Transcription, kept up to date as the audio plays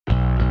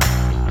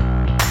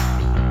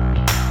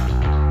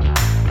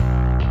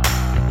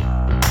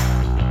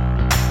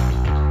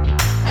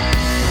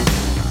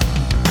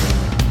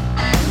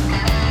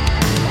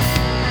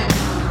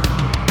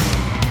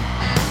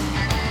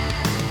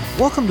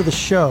Welcome to the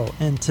show,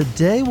 and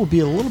today will be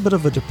a little bit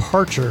of a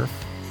departure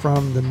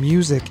from the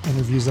music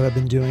interviews that I've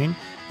been doing,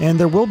 and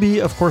there will be,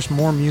 of course,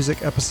 more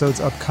music episodes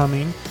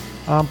upcoming,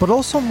 but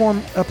also more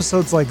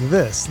episodes like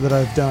this that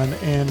I've done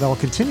and I'll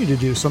continue to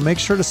do, so make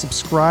sure to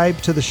subscribe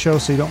to the show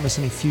so you don't miss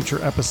any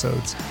future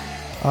episodes.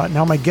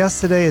 Now, my guest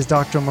today is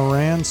Dr.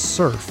 Moran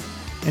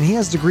Cerf, and he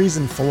has degrees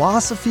in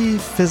philosophy,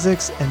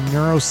 physics, and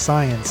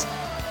neuroscience,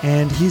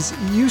 and he's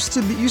used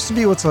to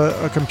be what's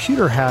a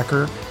computer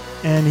hacker,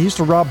 and he used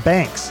to rob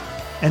banks.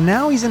 And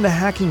now he's into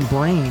hacking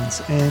brains,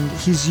 and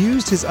he's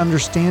used his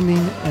understanding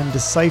and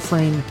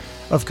deciphering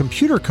of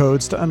computer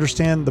codes to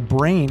understand the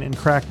brain and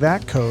crack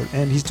that code.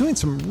 And he's doing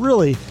some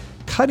really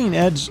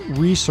cutting-edge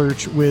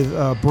research with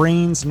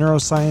brains,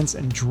 neuroscience,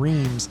 and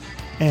dreams.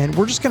 And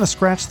we're just going to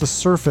scratch the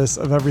surface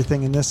of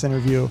everything in this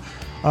interview.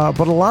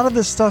 But a lot of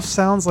this stuff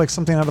sounds like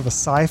something out of a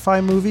sci-fi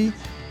movie.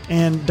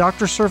 And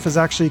Dr. Cerf has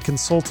actually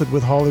consulted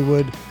with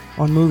Hollywood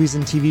on movies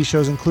and TV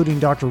shows, including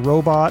Dr.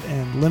 Robot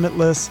and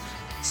Limitless.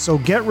 So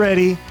get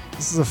ready.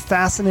 This is a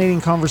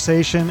fascinating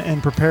conversation,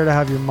 and prepare to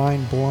have your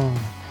mind blown.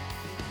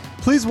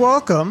 Please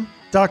welcome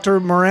Dr.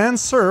 Moran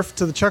Cerf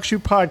to the Chuck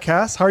Shoot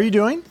Podcast. How are you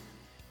doing?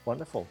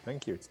 Wonderful.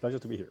 Thank you. It's a pleasure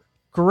to be here.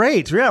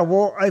 Great. Yeah.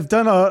 Well, I've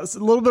done a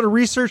little bit of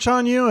research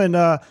on you, and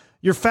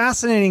you're a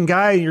fascinating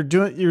guy.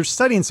 You're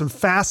studying some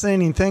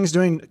fascinating things,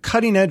 doing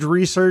cutting edge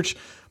research.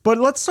 But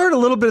let's start a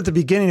little bit at the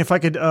beginning. If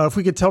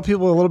we could tell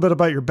people a little bit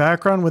about your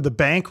background with the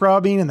bank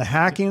robbing and the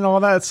hacking and all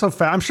that. It's so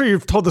I'm sure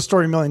you've told the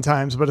story a million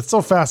times, but it's so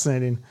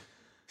fascinating.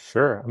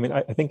 Sure. I mean,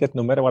 I think that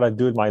no matter what I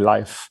do in my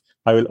life,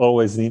 I will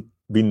always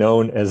be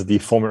known as the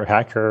former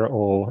hacker,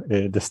 or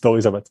the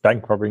stories about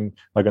bank robbing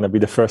are going to be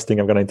the first thing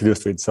I'm going to introduce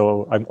to it.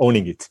 So I'm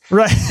owning it.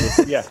 Right.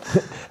 Yeah.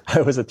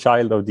 I was a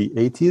child of the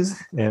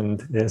 80s.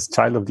 And as a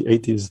child of the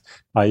 80s,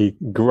 I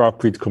grew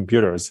up with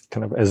computers.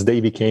 Kind of as they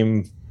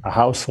became a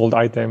household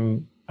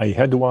item, I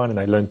had one and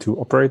I learned to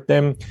operate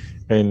them.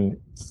 And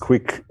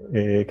quick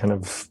kind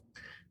of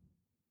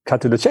cut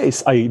to the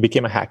chase, I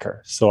became a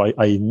hacker. So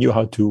I knew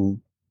how to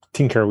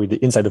tinker with the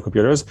inside of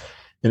computers.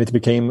 And it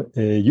became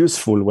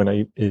useful when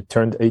I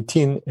turned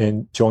 18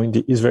 and joined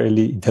the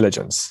Israeli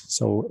intelligence.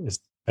 So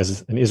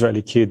as an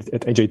Israeli kid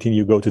at age 18,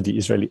 you go to the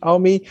Israeli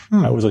army.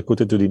 I was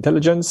recruited to the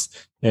intelligence,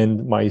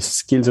 and my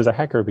skills as a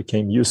hacker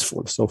became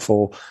useful. So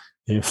for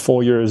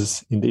 4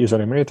 years in the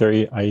Israeli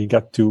military, I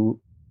got to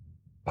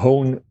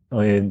hone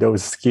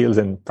those skills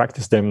and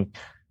practice them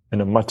in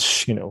a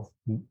much,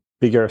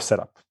 bigger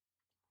setup.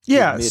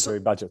 Yeah. Military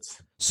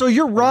budgets. So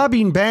you're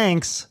robbing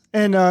banks,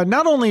 and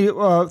not only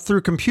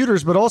through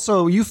computers, but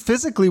also you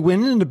physically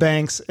went into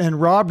banks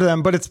and robbed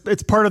them. But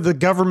it's part of the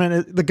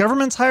government. The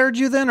government's hired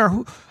you then,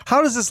 or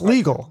how is this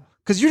legal?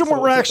 Because you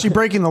weren't actually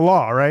breaking the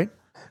law, right?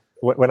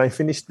 When I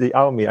finished the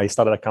army, I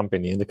started a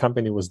company, and the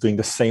company was doing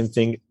the same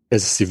thing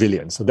as a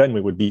civilian. So then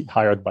we would be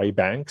hired by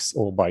banks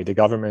or by the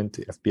government,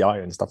 the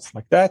FBI and stuff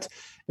like that.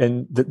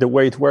 And the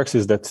way it works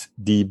is that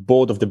the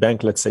board of the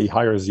bank, let's say,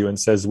 hires you and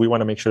says, we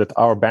want to make sure that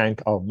our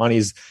bank, our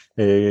monies,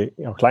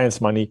 our clients'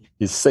 money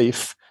is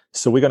safe.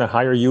 So we're going to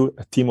hire you,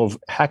 a team of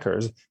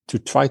hackers, to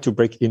try to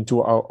break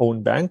into our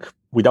own bank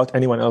without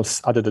anyone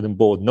else other than the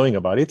board knowing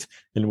about it.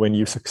 And when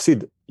you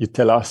succeed, you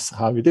tell us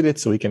how you did it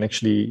so we can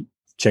actually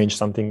change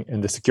something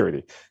in the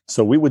security.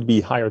 So we would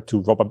be hired to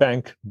rob a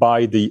bank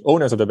by the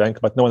owners of the bank,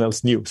 but no one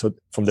else knew. So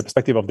from the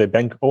perspective of the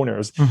bank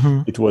owners,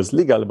 it was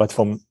legal, but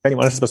from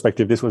anyone else's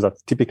perspective, this was a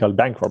typical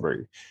bank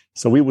robbery.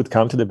 So we would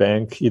come to the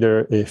bank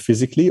either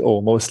physically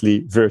or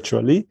mostly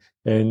virtually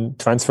and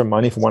transfer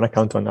money from one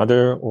account to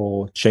another,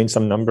 or change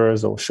some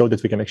numbers, or show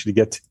that we can actually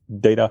get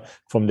data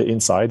from the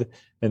inside,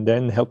 and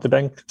then help the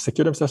bank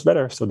secure themselves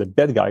better so the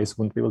bad guys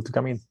wouldn't be able to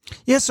come in.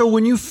 Yeah. So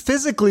when you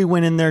physically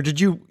went in there, did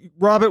you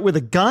rob it with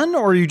a gun,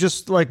 or you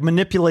just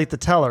manipulate the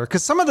teller?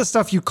 Because some of the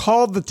stuff you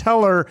called the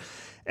teller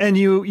and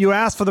you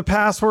ask for the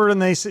password,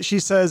 and she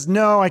says,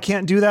 no, I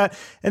can't do that.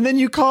 And then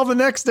you call the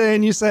next day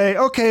and you say,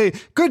 okay,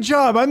 good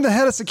job. I'm the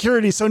head of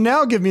security. So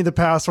now give me the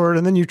password.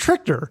 And then you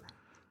tricked her.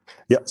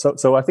 Yeah,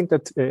 so I think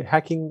that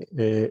hacking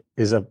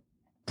is a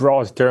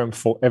broad term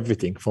for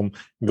everything, from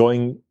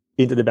going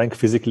into the bank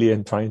physically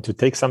and trying to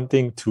take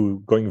something,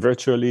 to going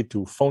virtually,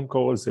 to phone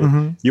calls,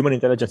 human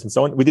intelligence, and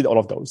so on. We did all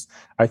of those.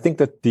 I think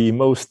that the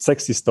most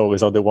sexy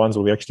stories are the ones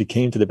where we actually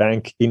came to the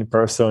bank in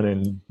person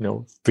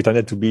and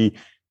pretended to be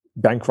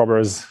bank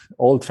robbers,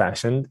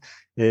 old-fashioned.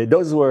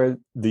 Those were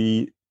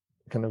the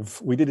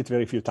we did it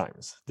very few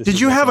times. Did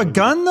you have a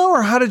gun though,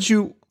 or how did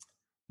you?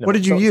 No. What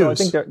did you use? So I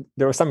think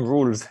there are some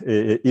rules,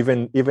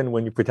 even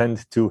when you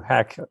pretend to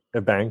hack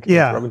a bank,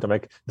 to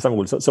make some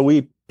rules. So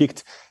we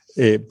picked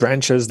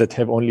branches that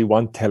have only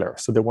one teller.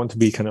 So they want to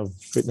be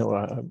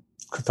a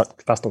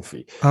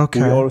catastrophe.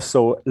 Okay. We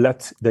also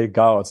let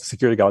the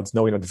security guards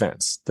know in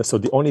advance.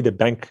 So only the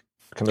bank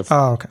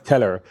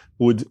teller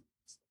would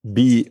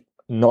be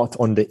not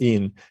on the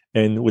in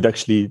and would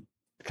actually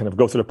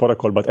go through the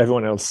protocol, but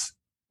everyone else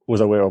was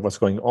aware of what's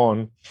going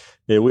on.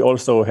 We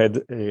also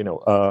had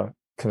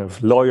kind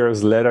of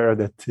lawyer's letter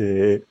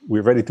that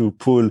we're ready to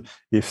pull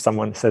if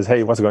someone says,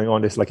 hey, what's going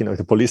on? It's like,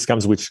 the police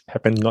comes, which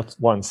happened not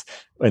once.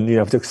 And you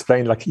have to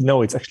explain like,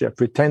 no, it's actually a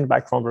pretend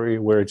bank robbery.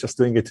 We're just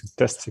doing it to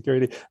test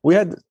security. We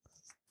had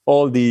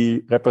all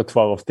the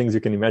repertoire of things you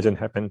can imagine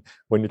happen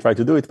when you try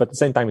to do it, but at the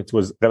same time, it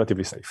was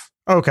relatively safe.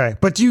 Okay.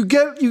 But you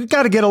got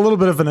to get a little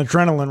bit of an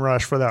adrenaline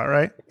rush for that,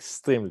 right?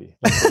 Extremely.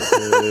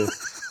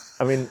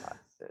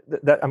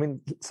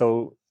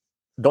 So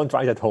don't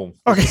try it at home.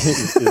 Okay.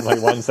 is my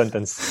one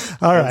sentence.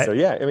 All right. So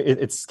yeah,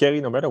 it's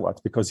scary no matter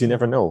what, because you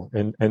never know.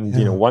 And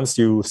once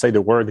you say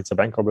the word, it's a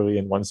bank robbery.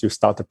 And once you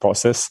start the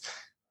process,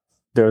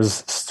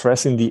 there's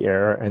stress in the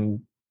air.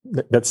 And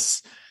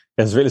that's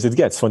as real as it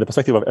gets from the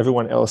perspective of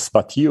everyone else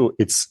but you.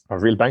 It's a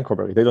real bank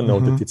robbery. They don't know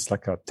that it's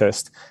like a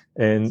test,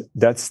 and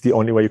that's the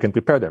only way you can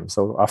prepare them.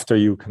 So after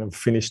you kind of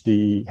finish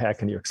the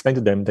hack and you explain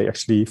to them, they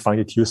actually find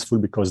it useful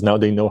because now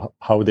they know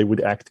how they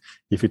would act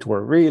if it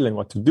were real and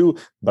what to do.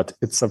 But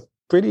it's a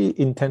pretty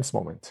intense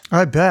moment.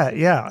 I bet.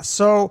 Yeah.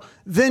 So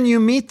then you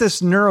meet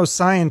this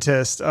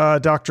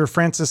neuroscientist, Dr.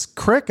 Francis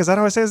Crick. Is that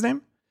how I say his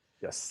name?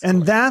 Yes.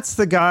 And that's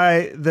the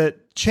guy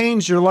that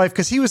changed your life,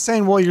 because he was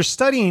saying, well, you're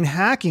studying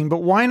hacking, but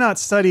why not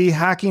study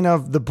hacking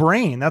of the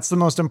brain? That's the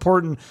most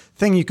important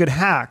thing you could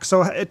hack.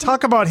 So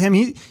talk about him.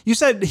 You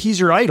said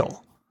he's your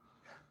idol.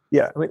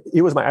 Yeah,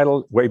 he was my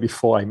idol way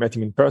before I met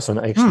him in person.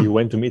 I actually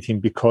went to meet him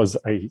because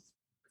I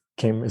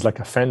came as like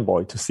a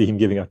fanboy to see him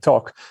giving a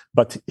talk.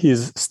 But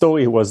his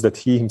story was that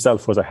he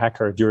himself was a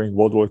hacker during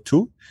World War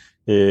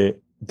II.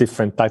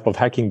 Different type of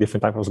hacking,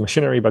 different type of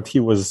machinery, but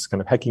he was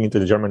kind of hacking into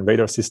the German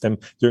radar system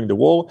during the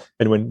war.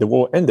 And when the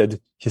war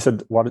ended, he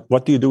said,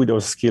 what do you do with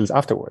those skills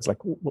afterwards? Like,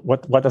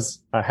 what does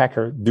a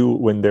hacker do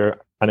when they're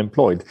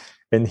unemployed?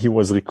 And he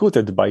was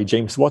recruited by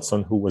James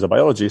Watson, who was a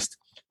biologist,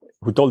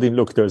 who told him,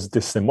 look, there's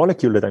this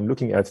molecule that I'm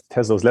looking at. It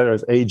has those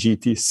letters A, G,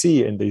 T,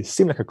 C, and they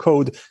seem like a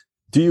code.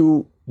 Do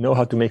you know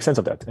how to make sense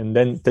of that? And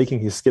then taking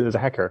his skill as a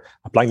hacker,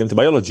 applying them to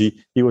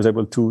biology, he was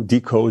able to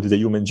decode the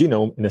human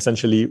genome and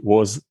essentially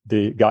was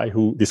the guy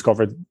who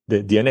discovered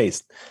the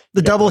DNAs.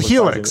 The double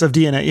helix of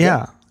DNA.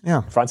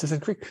 Yeah. Francis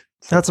and Crick.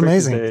 So that's Crick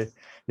amazing.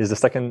 Is the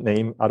second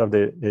name out of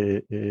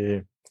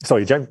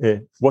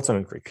Watson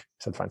and Crick,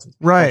 said Francis.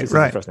 Right, Francis is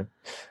the first name.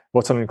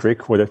 Watson and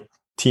Crick were the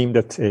team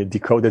that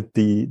decoded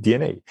the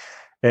DNA.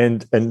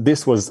 And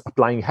this was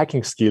applying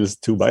hacking skills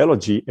to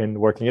biology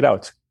and working it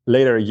out.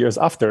 Later, years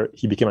after,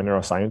 he became a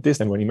neuroscientist.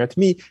 And when he met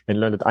me and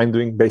learned that I'm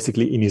doing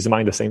basically in his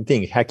mind the same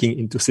thing, hacking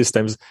into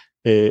systems,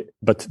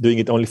 but doing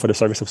it only for the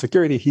service of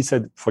security, he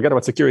said, forget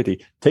about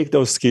security. Take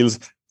those skills,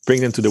 bring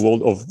them to the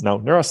world of now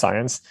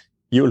neuroscience.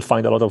 You will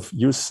find a lot of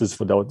uses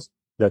for those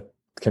that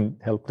can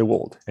help the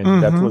world.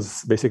 And that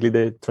was basically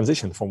the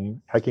transition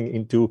from hacking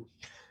into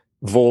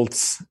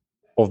vaults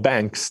of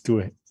banks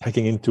to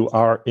hacking into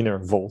our inner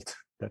vault.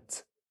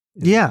 That's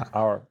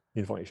our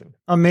information.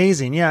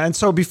 Amazing. Yeah. And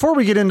so before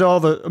we get into all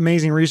the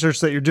amazing research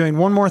that you're doing,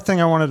 one more thing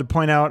I wanted to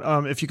point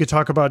out, if you could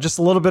talk about just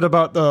a little bit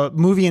about the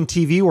movie and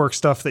TV work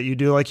stuff that you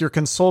do, like your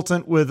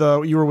consultant with,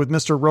 you were with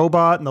Mr.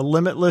 Robot and the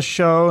Limitless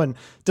show. And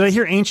did I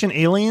hear Ancient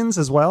Aliens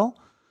as well?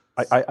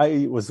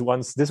 I was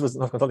once, this was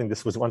not consulting,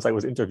 this was once I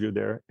was interviewed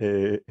there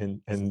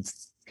and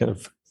kind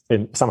of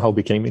and somehow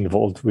became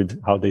involved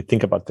with how they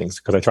think about things,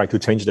 because I tried to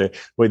change the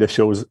way the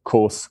show's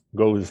course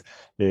goes.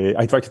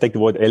 I tried to take the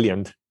word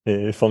alien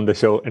from the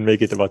show and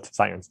make it about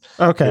science.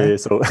 Okay.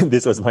 So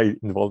this was my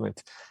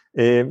involvement.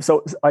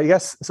 So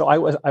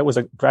I was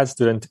a grad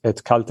student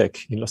at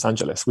Caltech in Los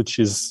Angeles, which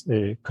is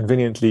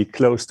conveniently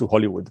close to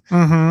Hollywood.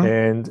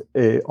 And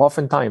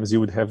oftentimes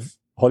you would have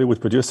Hollywood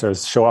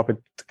producers show up at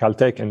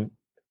Caltech and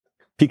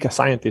pick a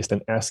scientist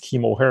and ask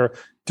him or her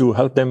to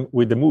help them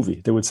with the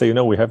movie. They would say,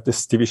 we have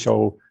this TV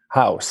show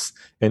House,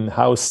 and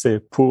House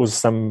pours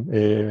some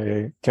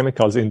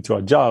chemicals into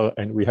a jar,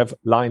 and we have a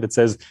line that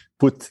says,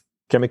 put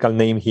chemical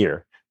name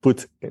here,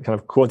 put kind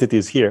of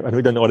quantities here, and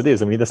we don't know what it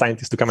is. I mean, the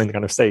scientist to come and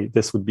kind of say,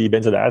 this would be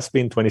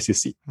benzodiazepine, 20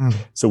 cc.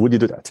 So would you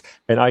do that?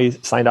 And I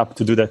signed up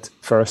to do that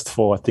first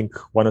for, I think,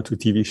 1 or 2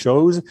 TV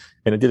shows,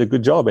 and I did a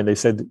good job. And they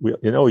said,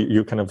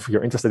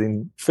 you're interested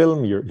in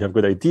film, you have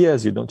good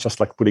ideas. You don't just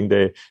like putting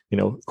the,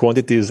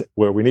 quantities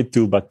where we need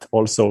to, but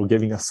also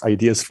giving us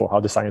ideas for how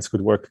the science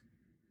could work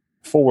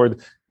forward.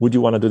 Would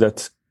you want to do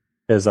that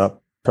as a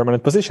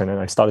permanent position?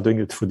 And I started doing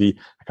it for the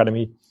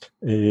Academy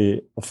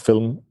of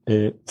Film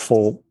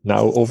for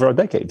now over a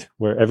decade,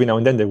 where every now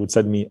and then they would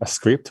send me a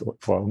script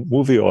for a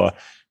movie or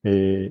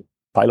a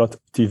pilot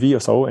TV or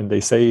so, and they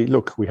say,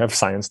 look, we have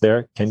science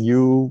there. Can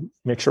you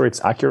make sure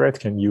it's accurate?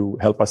 Can you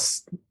help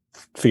us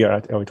figure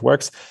out how it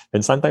works?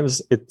 And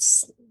sometimes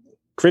it's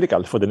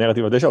critical for the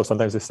narrative of the show.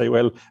 Sometimes they say,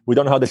 well, we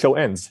don't know how the show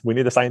ends. We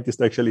need a scientist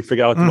to actually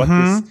figure out what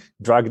this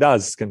drug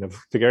does, kind of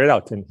figure it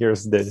out. And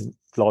here's the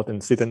plot,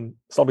 and sit and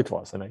solve it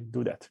for us. And I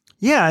do that.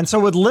 Yeah. And so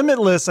with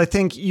Limitless, I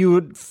think you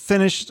would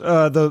finish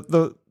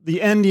the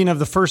ending of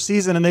the first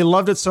season, and they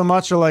loved it so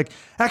much. They're like,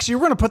 actually,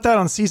 we're going to put that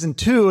on season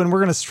 2, and we're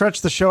going to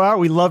stretch the show out.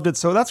 We loved it.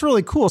 So that's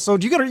really cool. So how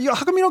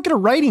come you don't get a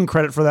writing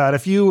credit for that?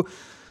 If you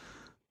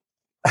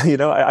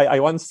I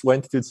once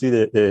went to see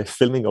the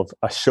filming of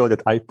a show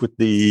that I put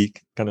the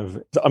kind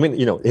of, I mean,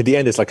 at the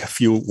end, it's like a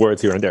few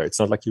words here and there. It's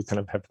not like you kind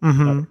of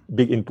have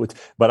big input.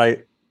 But I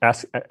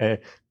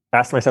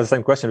asked myself the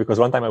same question because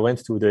one time I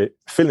went to the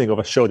filming of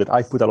a show that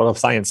I put a lot of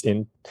science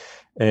in,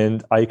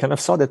 and I kind of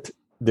saw that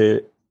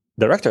the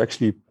director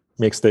actually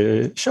makes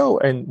the show,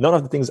 and none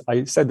of the things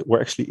I said were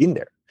actually in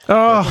there.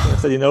 I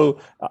said,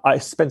 I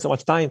spent so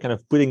much time kind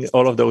of putting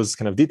all of those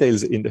kind of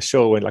details in the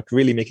show and like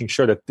really making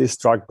sure that this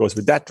drug goes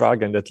with that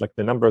drug and that like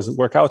the numbers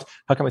work out.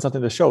 How come it's not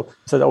in the show? I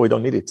said, we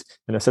don't need it.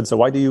 And I said, so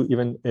why do you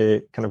even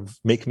kind of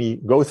make me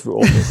go through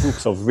all the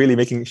hoops of really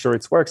making sure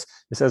it works?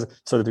 He says,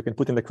 so that we can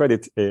put in the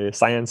credit a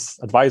science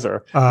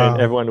advisor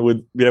and everyone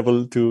would be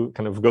able to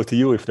kind of go to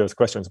you if there's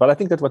questions. But I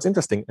think that what's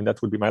interesting, and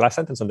that would be my last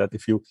sentence on that,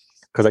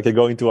 because I could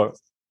go into a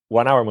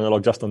 1 hour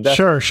monologue just on that.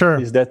 Sure.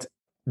 Is that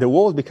the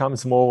world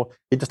becomes more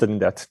interested in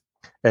that,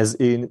 as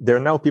in there are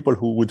now people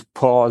who would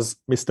pause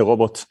Mr.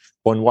 Robot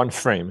on one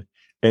frame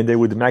and they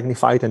would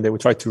magnify it and they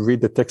would try to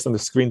read the text on the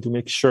screen to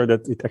make sure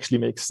that it actually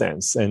makes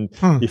sense. And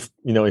if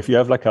you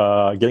have like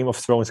a Game of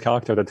Thrones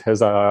character that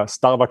has a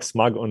Starbucks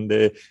mug on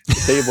the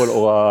table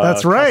or a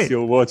That's right.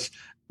 Casio watch,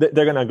 they're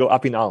going to go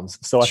up in arms.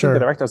 So I think the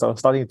directors are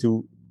starting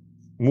to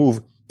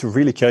move to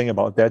really caring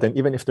about that. And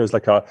even if there's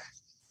like a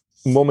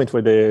moment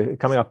where the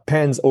camera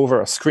pans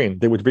over a screen,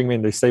 they would bring me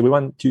and they say, we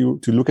want you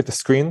to look at the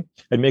screen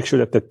and make sure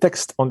that the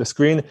text on the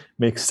screen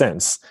makes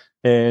sense.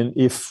 And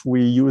if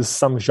we use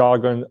some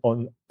jargon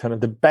on kind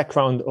of the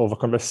background of a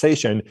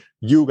conversation,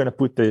 you're going to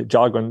put the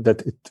jargon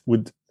that it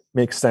would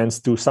make sense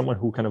to someone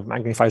who kind of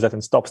magnifies that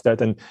and stops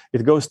that. And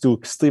it goes to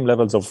extreme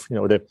levels of,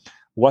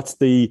 what's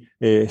the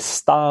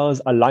stars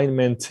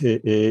alignment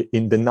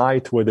in the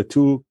night where the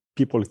two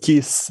people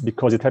kiss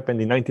because it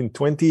happened in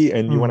 1920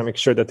 and you want to make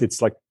sure that it's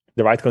like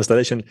the right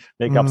constellation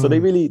makeup. So they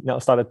really now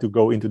started to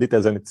go into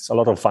details, and it's a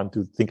lot of fun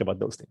to think about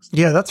those things.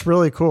 Yeah, that's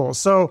really cool.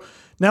 So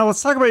now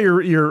let's talk about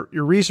your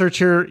research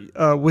here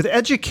with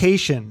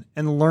education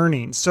and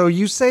learning. So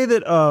you say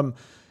that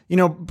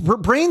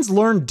brains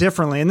learn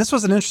differently, and this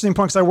was an interesting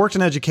point because I worked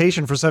in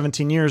education for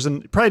 17 years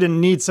and probably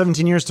didn't need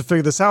 17 years to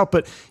figure this out.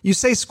 But you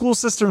say school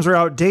systems are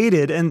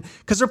outdated, and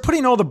because they're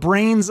putting all the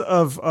brains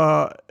of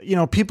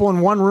people in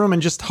one room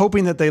and just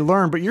hoping that they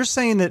learn. But you're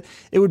saying that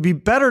it would be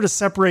better to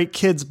separate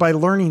kids by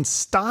learning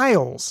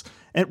styles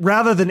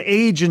rather than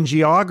age and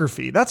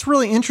geography. That's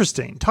really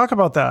interesting. Talk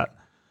about that.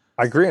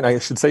 I agree, and I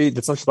should say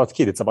it's not just about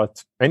kids; it's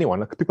about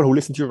anyone. Like people who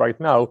listen to you right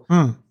now,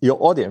 your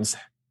audience.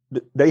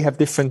 They have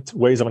different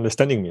ways of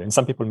understanding me. And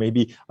some people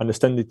maybe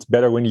understand it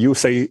better when you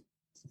say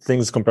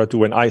things compared to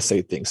when I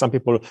say things. Some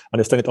people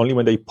understand it only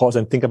when they pause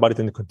and think about it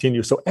and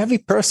continue. So every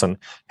person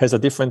has a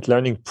different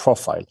learning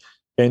profile.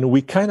 And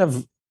we kind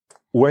of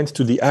went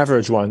to the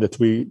average one that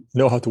we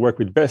know how to work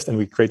with best. And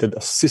we created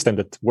a system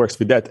that works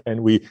with that.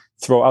 And we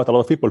throw out a lot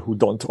of people who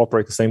don't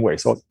operate the same way.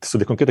 So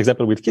the concrete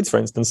example with kids, for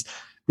instance,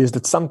 is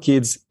that some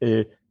kids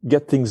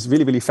get things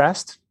really, really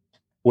fast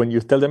when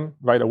you tell them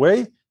right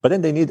away, but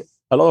then they need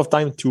a lot of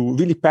time to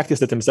really practice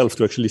that themselves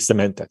to actually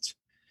cement it.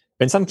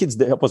 And some kids,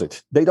 the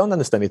opposite. They don't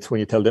understand it when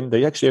you tell them.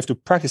 They actually have to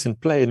practice and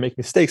play and make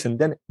mistakes, and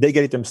then they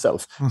get it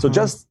themselves. So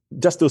just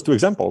those two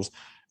examples,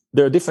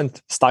 there are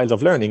different styles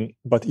of learning,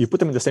 but you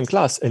put them in the same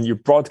class and you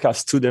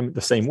broadcast to them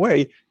the same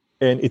way,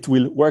 and it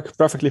will work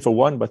perfectly for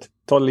one, but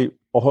totally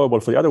horrible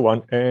for the other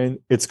one. And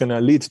it's going to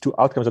lead to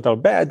outcomes that are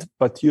bad,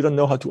 but you don't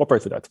know how to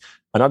operate with that.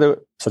 Another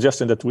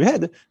suggestion that we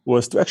had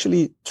was to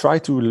actually try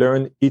to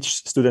learn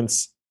each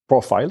student's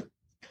profile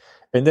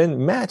and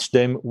then match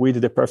them with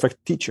the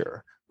perfect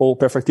teacher or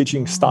perfect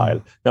teaching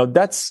style. Now,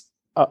 that's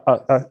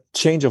a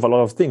change of a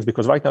lot of things,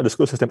 because right now the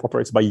school system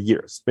operates by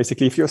years.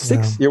 Basically, if you're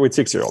 6, you're with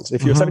 6-year-olds.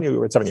 If you're 7, you're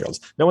with 7-year-olds.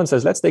 No one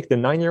says, let's take the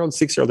 9-year-old,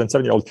 6-year-old, and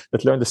 7-year-old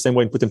that learn the same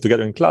way and put them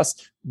together in class,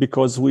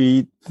 because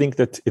we think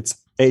that it's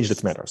age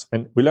that matters.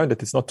 And we learned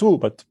that it's not true,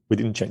 but we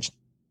didn't change it.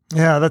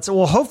 Yeah,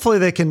 hopefully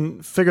they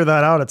can figure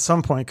that out at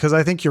some point, because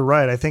I think you're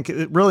right. I think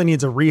it really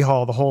needs a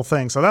rehaul, the whole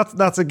thing. So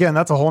that's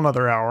a whole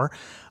nother hour.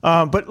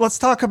 But let's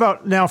talk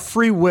about now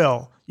free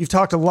will. You've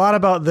talked a lot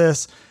about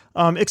this.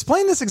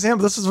 Explain this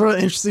example. This is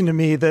really interesting to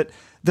me, that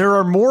there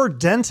are more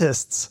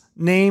dentists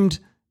named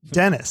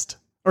Dennis.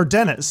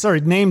 That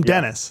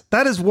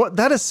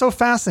is so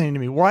fascinating to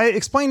me.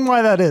 Explain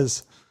why that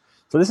is.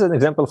 So this is an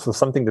example for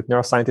something that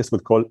neuroscientists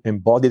would call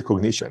embodied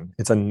cognition.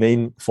 It's a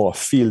name for a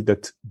field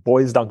that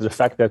boils down to the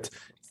fact that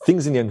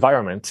things in the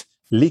environment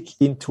leak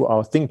into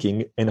our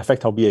thinking and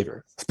affect our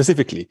behavior.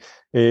 Specifically,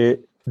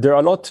 there are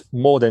a lot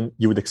more than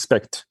you would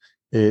expect.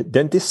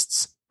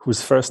 Dentists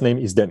whose first name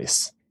is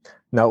Dennis.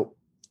 Now,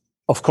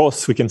 of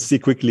course, we can see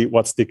quickly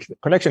what's the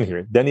connection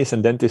here. Dennis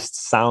and dentist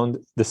sound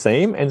the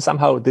same, and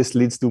somehow this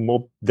leads to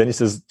more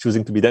Dennises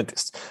choosing to be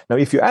dentists. Now,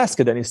 if you ask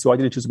a dentist, why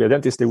did you choose to be a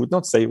dentist? They would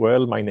not say,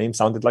 well, my name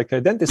sounded like a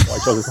dentist, so I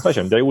chose this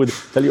profession. They would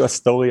tell you a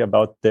story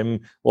about them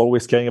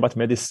always caring about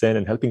medicine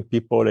and helping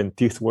people, and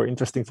teeth were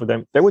interesting for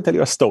them. They would tell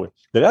you a story.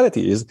 The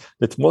reality is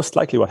that most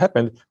likely what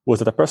happened was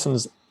that a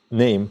person's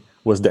name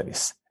was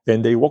Dennis.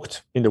 and they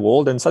walked in the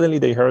world, and suddenly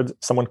they heard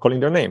someone calling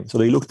their name. So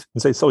they looked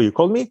and said, "So you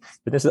called me?"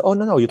 And they said, "Oh,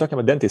 no, you're talking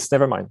about dentist.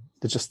 Never mind."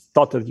 They just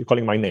thought that you're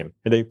calling my name.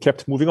 And they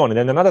kept moving on. And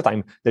then another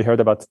time they heard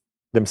about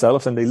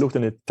themselves, and they looked,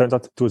 and it turns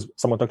out it was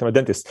someone talking about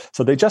dentist.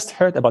 So they just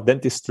heard about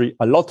dentistry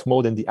a lot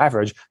more than the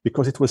average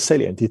because it was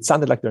salient. It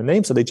sounded like their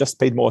name, so they just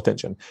paid more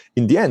attention.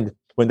 In the end,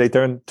 when they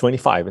turn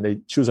 25 and they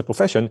choose a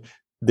profession,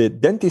 the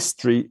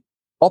dentistry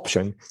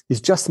option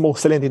is just more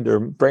salient in their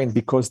brain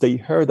because they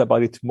heard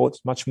about it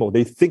much more.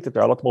 They think that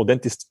there are a lot more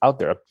dentists out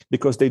there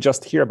because they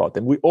just hear about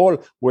them. We all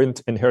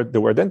went and heard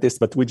the word dentist,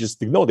 but we just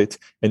ignored it,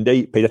 and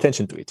they paid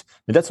attention to it.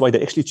 And that's why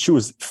they actually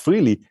choose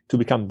freely to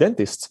become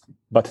dentists,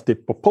 but the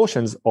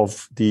proportions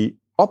of the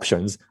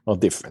options are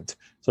different.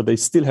 So they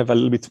still have a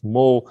little bit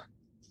more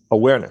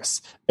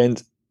awareness.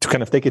 And to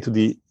kind of take it to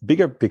the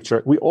bigger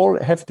picture, we all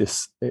have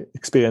this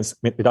experience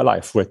in our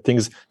life where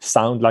things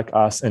sound like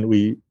us and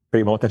we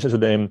pay more attention to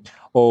them,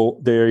 or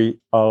they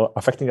are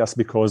affecting us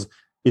because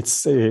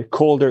it's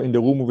colder in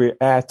the room we're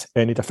at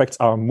and it affects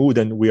our mood,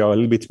 and we are a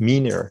little bit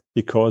meaner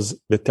because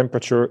the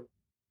temperature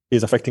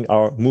is affecting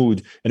our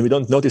mood. And we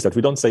don't notice that.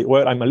 We don't say,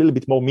 well, I'm a little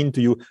bit more mean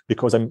to you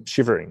because I'm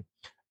shivering.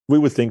 We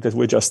would think that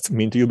we're just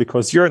mean to you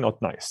because you're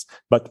not nice.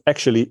 But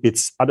actually,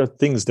 it's other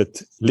things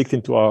that leaked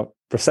into our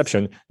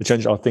perception that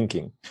change our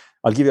thinking.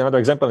 I'll give you another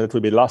example, and it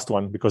will be the last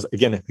one, because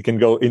again, we can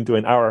go into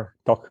an hour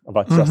talk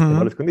about just the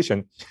knowledge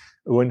condition.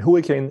 When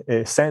Hurricane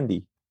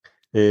Sandy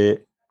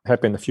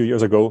happened a few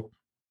years ago,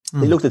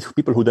 they looked at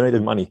people who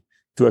donated money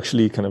to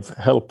actually kind of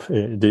help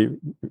the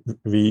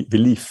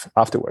relief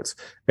afterwards.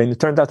 And it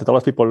turned out that a lot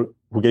of people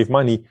who gave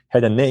money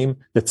had a name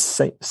that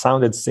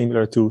sounded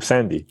similar to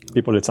Sandy.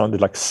 People that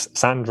sounded like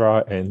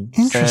Sandra and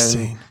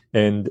Sam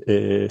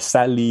and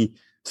Sally.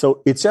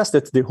 So it's just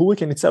that the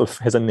hurricane itself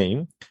has a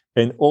name,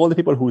 and all the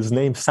people whose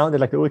names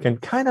sounded like the hurricane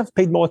kind of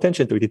paid more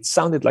attention to it. It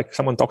sounded like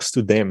someone talks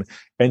to them.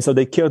 And so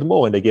they cared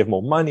more and they gave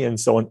more money and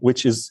so on,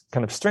 which is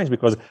kind of strange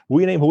because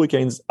we name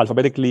hurricanes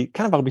alphabetically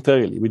kind of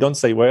arbitrarily. We don't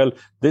say, well,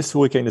 this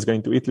hurricane is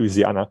going to hit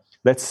Louisiana.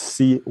 Let's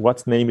see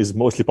what name is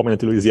mostly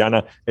prominent in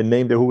Louisiana and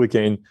name the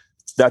hurricane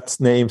that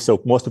name.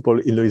 So most people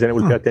in Louisiana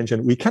will pay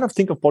attention. We kind of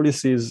think of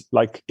policies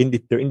like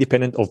they're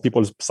independent of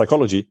people's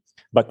psychology,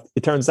 but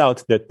it turns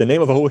out that the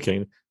name of a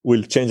hurricane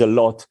will change a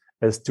lot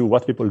as to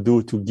what people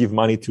do to give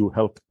money to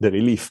help the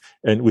relief.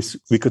 And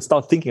we could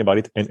start thinking about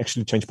it and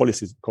actually change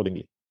policies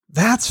accordingly.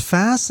 That's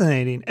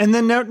fascinating. And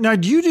then now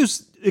do you do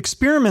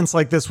experiments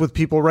like this with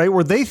people, right?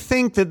 Where they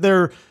think that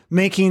they're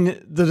making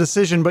the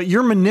decision, but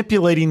you're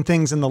manipulating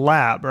things in the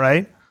lab,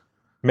 right?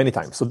 Many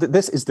times. So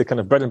this is the kind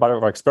of bread and butter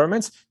of our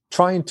experiments,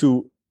 trying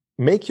to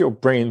make your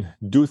brain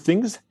do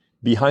things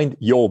behind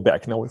your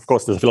back. Now, of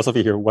course, there's a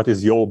philosophy here. What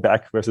is your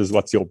back versus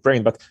what's your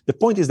brain? But the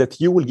point is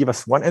that you will give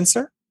us one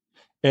answer,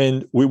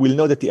 and we will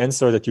know that the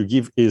answer that you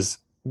give is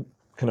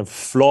kind of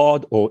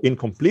flawed or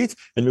incomplete,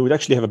 and we would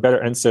actually have a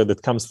better answer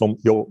that comes from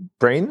your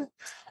brain.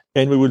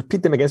 And we will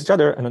pit them against each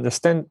other and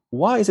understand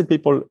why is it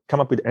people come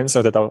up with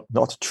answers that are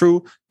not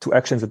true to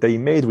actions that they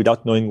made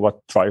without knowing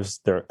what drives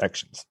their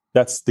actions.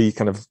 That's the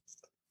kind of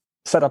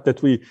setup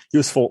that we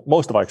use for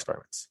most of our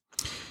experiments.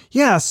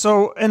 Yeah.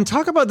 So, and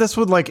talk about this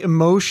with like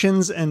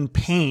emotions and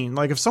pain.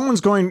 Like if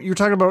you're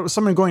talking about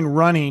someone going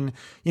running,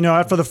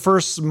 after the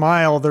first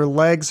mile, their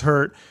legs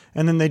hurt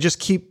and then they just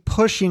keep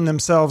pushing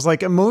themselves.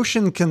 Like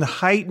emotion can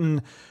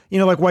heighten,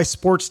 like why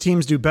sports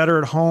teams do better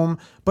at home.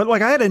 But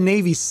like I had a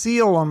Navy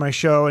SEAL on my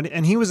show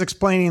and he was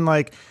explaining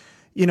like,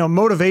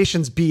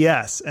 motivation's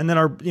BS. And then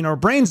our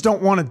brains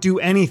don't want to do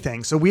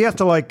anything. So we have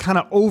to like kind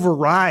of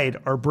override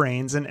our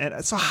brains.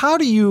 And so how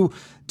do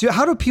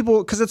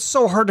people, because it's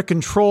so hard to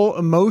control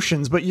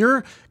emotions, but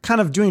you're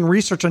kind of doing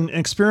research and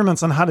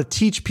experiments on how to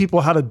teach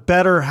people how to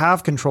better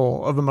have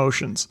control of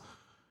emotions.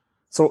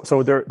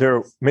 So there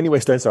are many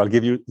ways to answer. I'll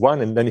give you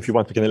one, and then if you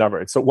want, we can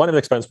elaborate. So one of the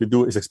experiments we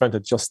do is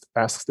experiment that just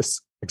asks this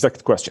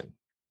exact question.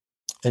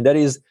 And that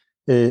is,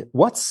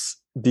 what's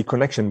the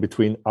connection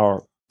between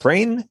our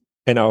brain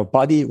and our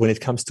body when it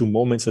comes to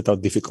moments that are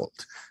difficult?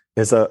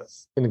 As an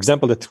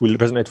example that will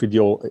resonate with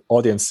your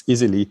audience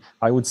easily,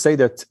 I would say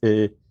that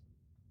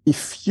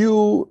if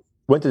you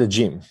went to the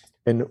gym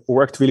and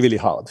worked really, really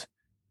hard,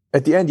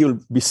 at the end, you'll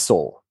be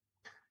sore.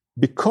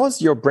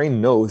 Because your brain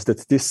knows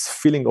that this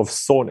feeling of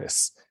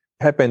soreness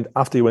happened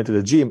after you went to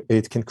the gym,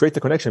 it can create a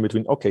connection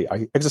between, okay,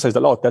 I exercised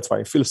a lot, that's why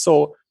I feel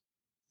sore.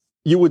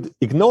 You would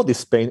ignore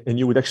this pain and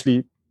you would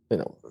actually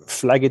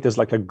flag it as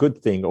like a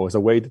good thing or as a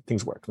way that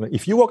things work.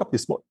 If you woke up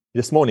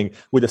this morning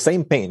with the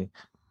same pain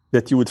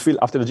that you would feel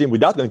after the gym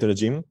without going to the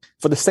gym,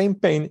 for the same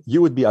pain,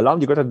 you would be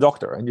alarmed, you go to the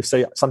doctor and you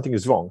say something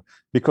is wrong.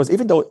 Because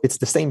even though it's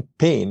the same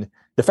pain,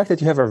 the fact that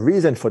you have a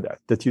reason for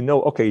that you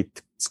know, okay,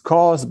 it's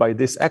caused by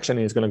this action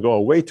and it's going to go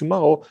away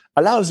tomorrow,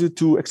 allows you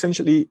to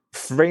essentially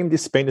frame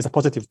this pain as a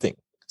positive thing.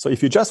 So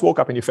if you just woke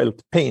up and you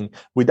felt pain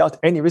without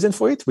any reason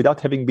for it,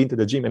 without having been to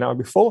the gym an hour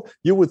before,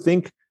 you would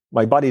think,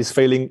 my body is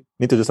failing,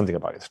 need to do something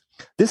about it.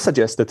 This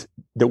suggests that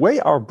the way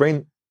our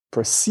brain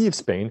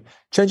perceives pain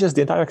changes the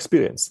entire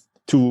experience,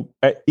 to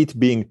it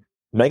being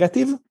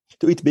negative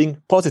to it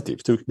being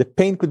positive. So the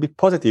pain could be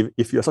positive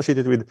if you associate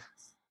it with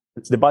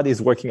the body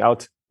is working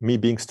out me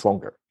being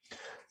stronger.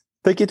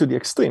 Take it to the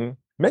extreme.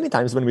 Many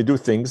times when we do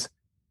things,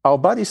 our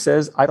body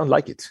says, I don't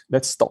like it.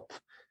 Let's stop.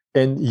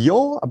 And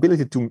your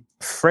ability to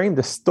frame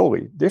the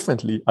story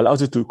differently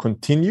allows you to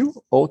continue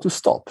or to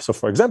stop. So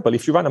for example,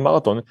 if you run a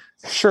marathon,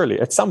 surely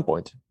at some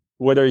point,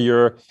 whether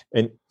you're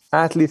an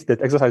athlete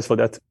that exercises for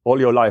that all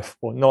your life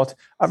or not,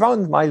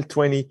 around mile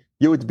 20,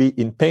 you would be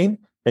in pain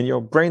and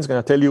your brain's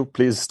going to tell you,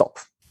 please stop.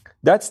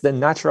 That's the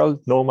natural,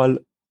 normal,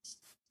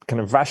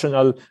 kind of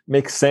rational,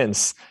 makes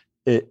sense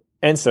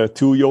answer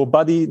to your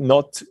body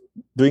not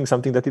doing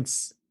something that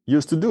it's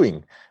used to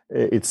doing.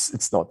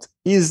 It's not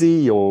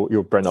easy, or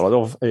you burn a lot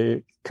of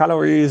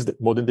calories,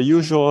 more than the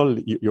usual.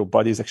 Your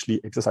body is actually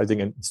exercising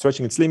and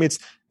stretching its limits.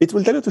 It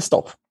will tell you to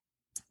stop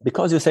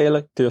because you say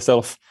to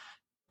yourself,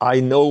 I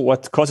know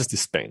what causes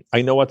this pain.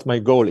 I know what my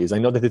goal is. I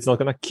know that it's not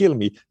going to kill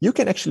me. You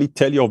can actually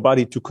tell your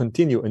body to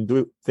continue and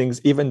do things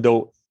even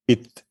though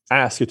it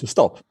asks you to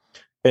stop.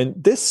 And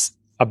this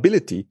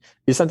ability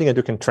is something that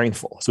you can train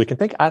for. So we can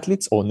take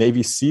athletes or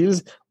Navy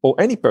SEALs or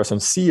any person,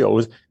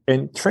 CEOs,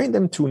 and train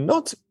them to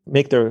not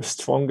make their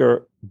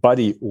stronger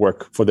body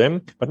work for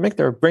them, but make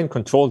their brain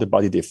control the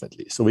body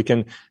differently. So we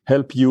can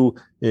help you,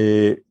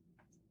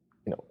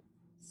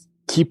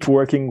 keep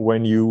working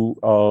when you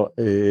are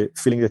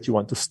feeling that you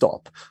want to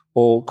stop,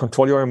 or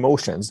control your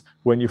emotions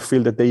when you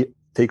feel that they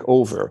take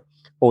over.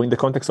 Or in the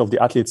context of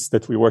the athletes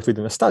that we worked with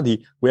in a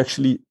study, we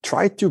actually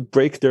try to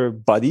break their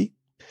body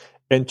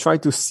and try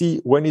to see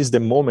when is the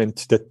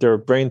moment that their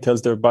brain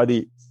tells their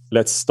body,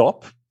 let's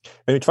stop.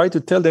 And we try to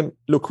tell them,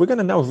 look, we're going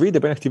to now read the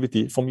brain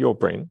activity from your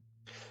brain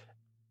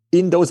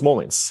in those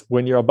moments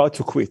when you're about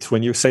to quit,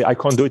 when you say, I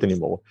can't do it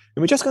anymore.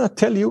 And we're just going to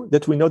tell you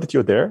that we know that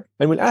you're there,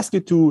 and we'll ask you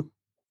to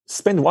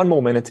spend 1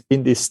 more minute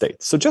in this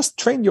state. So just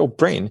train your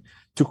brain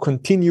to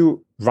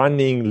continue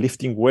running,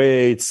 lifting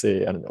weights,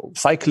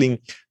 cycling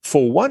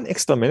for 1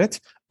 extra minute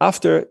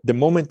after the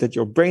moment that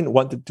your brain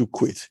wanted to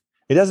quit.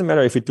 It doesn't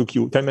matter if it took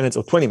you 10 minutes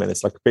or 20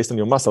 minutes, like based on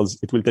your muscles,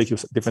 it will take you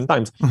different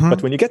times. Mm-hmm.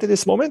 But when you get to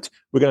this moment,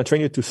 we're going to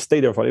train you to stay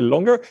there for a little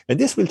longer. And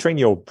this will train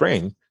your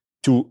brain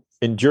to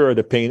endure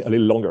the pain a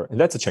little longer. And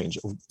that's a change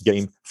of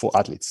game for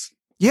athletes.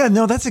 Yeah,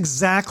 no, that's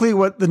exactly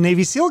what the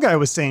Navy SEAL guy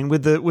was saying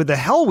with the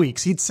Hell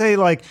Weeks. He'd say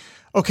like,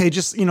 okay,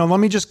 just, let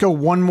me just go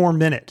 1 more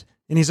minute.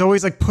 And he's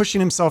always like pushing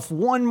himself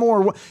 1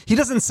 more. He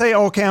doesn't say,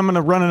 okay, I'm going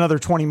to run another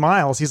 20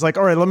 miles. He's like,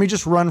 all right, let me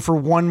just run for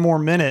 1 more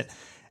minute.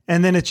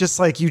 And then it's just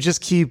like, you just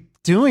keep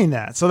doing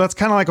that. So that's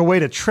kind of like a way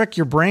to trick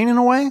your brain in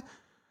a way.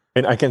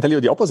 And I can tell you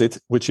the opposite,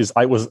 which is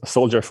I was a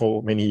soldier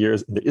for many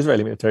years in the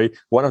Israeli military.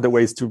 One of the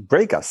ways to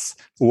break us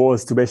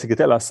was to basically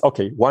tell us,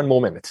 okay, 1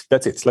 more minute.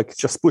 That's it. Like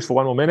just push for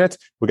 1 more minute.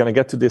 We're going to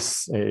get to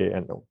this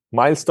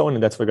milestone,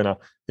 and that's when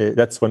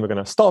we're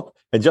going to stop.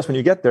 And just when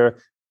you get there,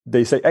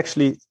 they say,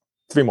 actually,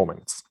 3 more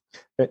minutes.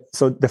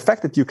 So the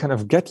fact that you kind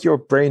of get your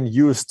brain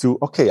used to,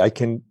 okay, I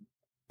can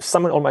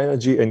summon all my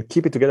energy and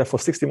keep it together for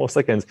 60 more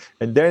seconds,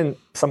 and then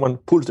someone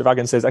pulls the rug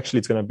and says, actually,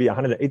 it's going to be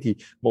 180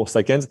 more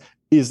seconds,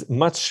 is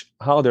much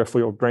harder for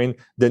your brain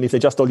than if they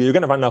just told you, you're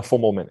going to run now 4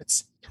 more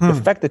minutes. The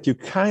fact that you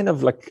kind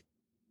of like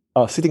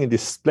are sitting in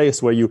this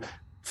place where you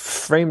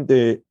frame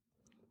the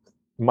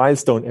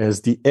milestone as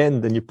the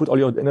end and you put all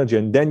your energy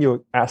and then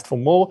you ask for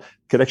more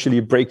can actually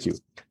break you.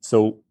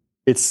 So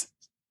it's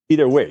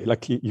either way,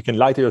 like you can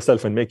lie to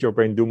yourself and make your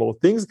brain do more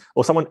things,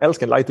 or someone else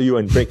can lie to you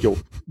and break you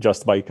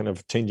just by kind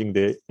of changing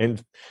the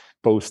end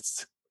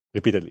posts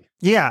repeatedly.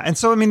 Yeah. And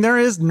so, I mean, there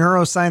is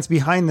neuroscience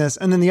behind this.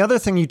 And then the other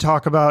thing you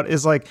talk about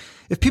is like,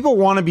 if people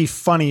want to be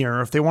funnier,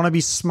 if they want to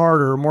be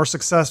smarter, more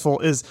successful,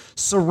 is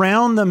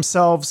surround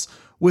themselves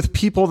with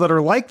people that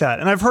are like that.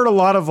 And I've heard a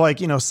lot of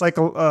like,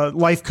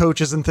 life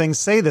coaches and things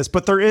say this,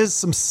 but there is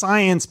some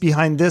science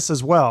behind this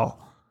as well.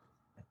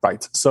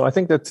 Right. So I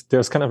think that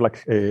there's kind of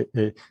like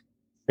a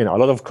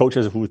lot of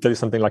coaches who will tell you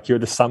something like you're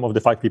the sum of the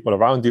 5 people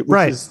around you,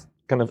 which is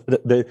kind of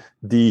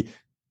the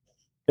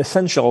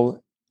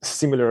essential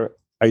similar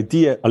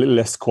idea, a little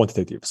less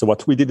quantitative. So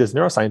what we did as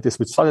neuroscientists,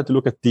 we started to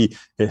look at the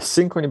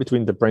synchrony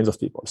between the brains of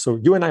people. So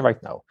you and I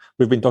right now,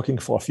 we've been talking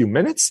for a few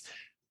minutes.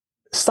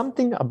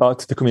 Something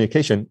about the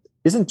communication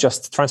isn't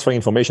just transferring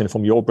information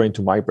from your brain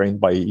to my brain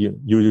by you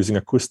using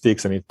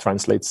acoustics, and it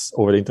translates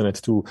over the internet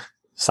to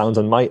sounds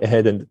on my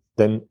head, and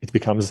then it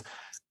becomes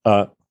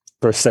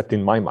perceived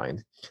in my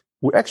mind.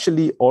 We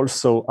actually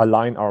also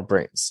align our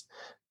brains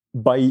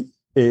by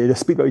the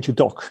speed by which you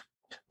talk.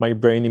 My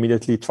brain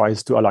immediately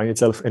tries to align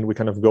itself, and we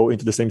kind of go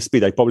into the same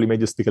speed. I probably made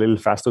you speak a little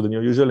faster than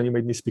usual, and you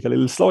made me speak a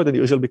little slower than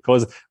usual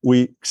because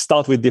we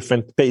start with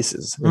different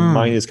paces. And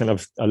mine is kind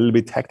of a little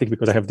bit hectic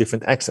because I have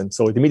different accents.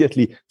 So it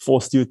immediately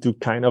forced you to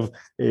kind of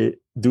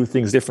do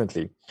things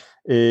differently.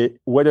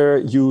 Whether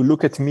you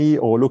look at me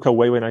or look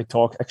away when I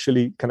talk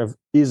actually kind of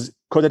is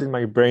coded in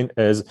my brain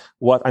as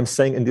what I'm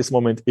saying in this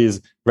moment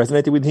is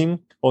resonating with him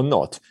or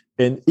not.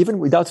 And even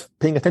without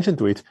paying attention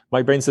to it,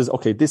 my brain says,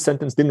 okay, this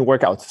sentence didn't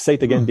work out. Say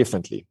it again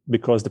differently,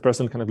 because the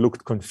person kind of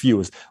looked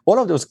confused. All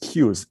of those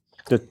cues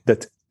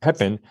that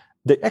happen,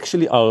 they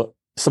actually are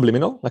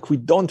subliminal. Like we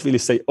don't really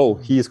say, oh,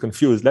 he is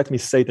confused, let me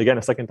say it again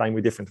a second time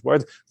with different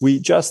words. We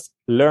just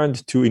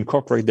learned to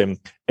incorporate them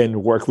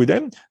and work with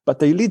them, but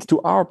they lead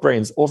to our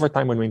brains over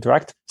time when we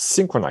interact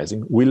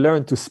synchronizing. We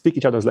learn to speak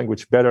each other's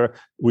language better.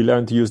 We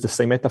learn to use the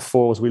same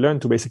metaphors. We learn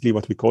to basically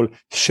what we call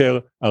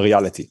share a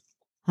reality.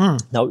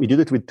 Now, you did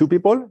it with two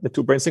people, the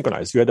two brains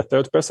synchronized. You had a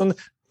third person,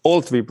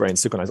 all three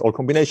brains synchronized, all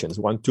combinations,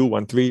 1, 2,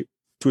 1, 3,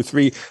 2,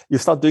 3. You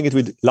start doing it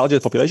with larger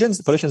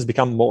populations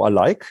become more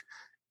alike.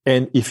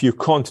 And if you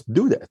can't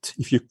do that,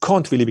 if you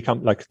can't really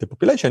become like the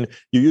population,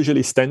 you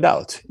usually stand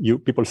out.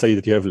 People say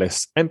that you have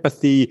less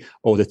empathy,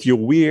 or that you're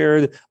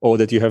weird, or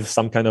that you have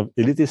some kind of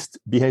elitist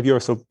behavior.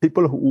 So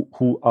people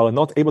who are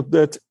not able to do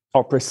that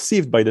are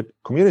perceived by the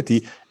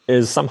community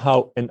as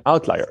somehow an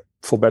outlier,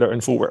 for better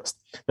and for worse.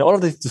 Now, all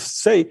of this to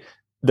say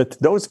that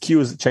those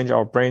cues change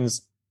our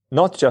brains,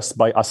 not just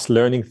by us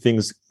learning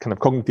things kind of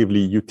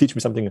cognitively, you teach me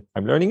something,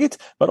 I'm learning it,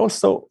 but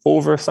also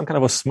over some kind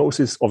of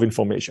osmosis of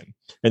information.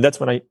 And that's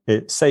when I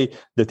say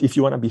that if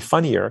you want to be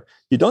funnier,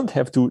 you don't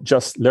have to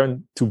just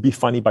learn to be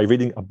funny by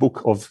reading a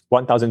book of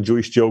 1,000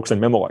 Jewish jokes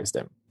and memorize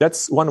them.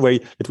 That's one way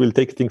that will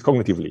take things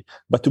cognitively.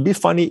 But to be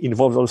funny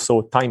involves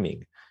also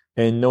timing,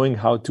 and knowing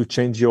how to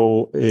change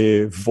your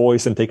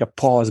voice and take a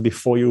pause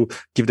before you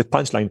give the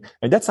punchline.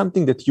 And that's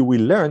something that you will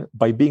learn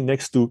by being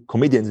next to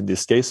comedians in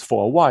this case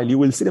for a while. You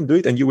will see them do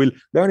it and you will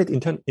learn it,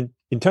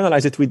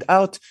 internalize it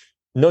without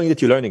knowing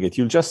that you're learning it.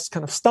 You'll just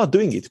kind of start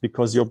doing it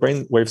because your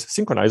brain waves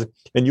synchronize,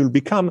 and you'll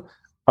become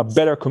a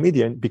better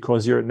comedian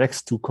because you're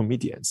next to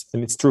comedians.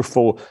 And it's true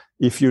for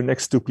if you're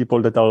next to people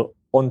that are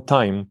on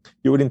time,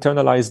 you would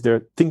internalize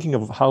their thinking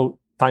of how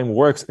time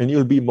works, and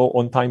you'll be more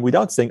on time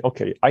without saying,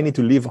 okay, I need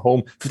to leave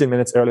home 15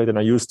 minutes earlier than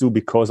I used to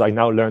because I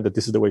now learned that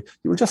this is the way.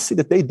 You will just see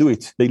that they do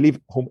it. They leave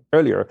home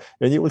earlier,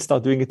 and you will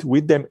start doing it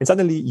with them. And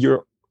suddenly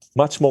you're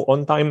much more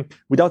on time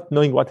without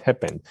knowing what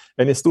happened.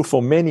 And it's true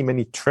for many,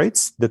 many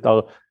traits that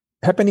are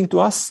happening to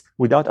us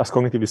without us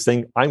cognitively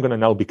saying, I'm going to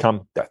now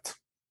become that.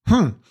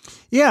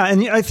 Yeah.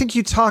 And I think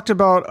you talked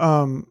about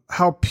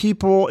how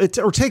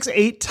it takes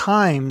 8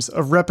 times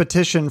of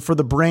repetition for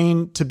the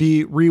brain to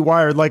be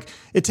rewired. Like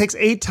it takes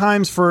 8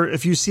 times for,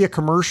 if you see a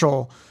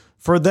commercial,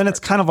 for then it's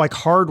kind of like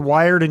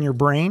hardwired in your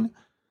brain.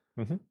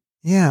 Mm-hmm.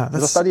 Yeah.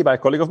 There's a study by a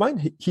colleague of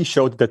mine. He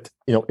showed that,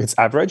 it's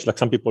average. Like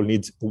some people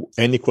need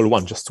n equal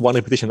 1, just 1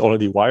 repetition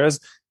already wires.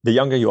 The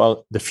younger you are,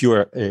 the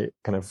fewer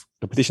kind of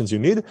repetitions you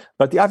need.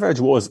 But the average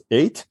was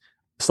 8.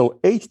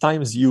 So 8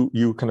 times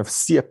you kind of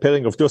see a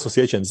pairing of 2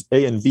 associations,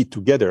 A and B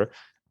together,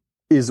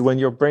 is when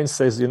your brain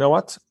says, you know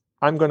what,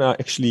 I'm going to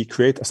actually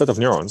create a set of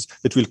neurons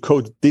that will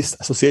code this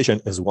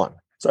association as 1.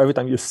 So every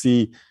time you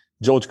see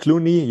George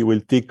Clooney, you will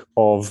think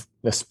of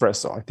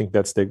Nespresso. I think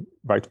that's the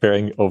right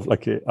pairing of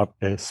like a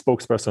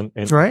spokesperson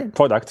and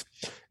product.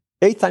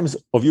 8 times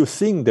of you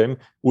seeing them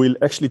will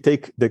actually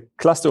take the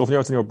cluster of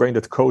neurons in your brain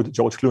that code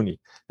George Clooney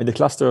and the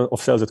cluster of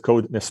cells that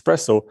code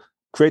Nespresso,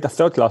 create a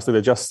third cluster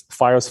that just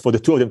fires for the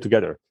 2 of them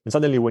together. And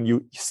suddenly when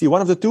you see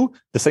one of the 2,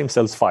 the same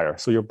cells fire.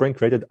 So your brain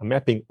created a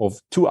mapping of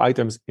 2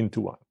 items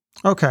into 1.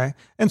 Okay.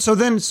 And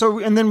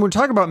then we're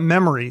talking about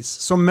memories.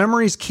 So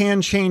memories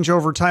can change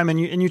over time. And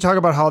you talk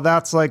about how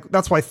that's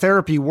why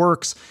therapy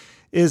works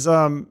is,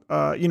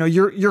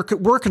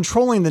 we're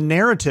controlling the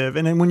narrative.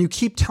 And then when you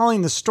keep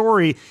telling the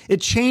story,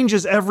 it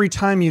changes every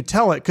time you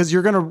tell it, because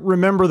you're going to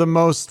remember the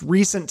most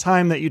recent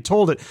time that you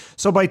told it.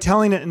 So by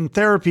telling it in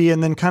therapy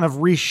and then kind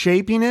of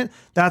reshaping it,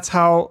 that's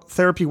how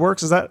therapy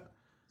works. Is that?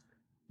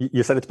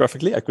 You said it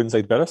perfectly. I couldn't say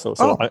it better. So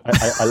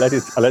I let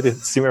it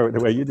simmer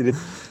the way you did it.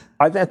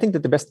 I think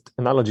that the best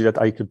analogy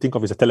that I could think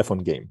of is a telephone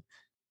game.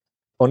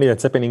 Only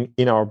that's happening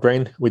in our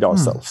brain with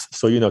ourselves.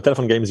 So,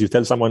 telephone games, you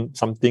tell someone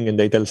something and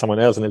they tell someone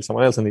else and then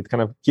someone else, and it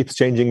kind of keeps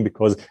changing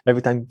because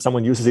every time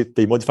someone uses it,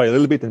 they modify a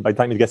little bit. And by the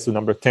time it gets to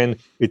number 10,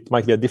 it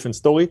might be a different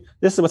story.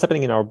 This is what's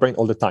happening in our brain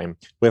all the time.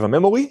 We have a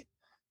memory.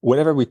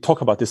 Whenever we talk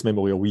about this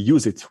memory or we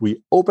use it,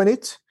 we open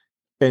it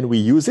and we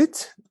use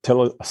it,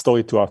 tell a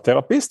story to our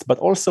therapist, but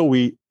also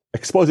we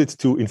expose it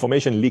to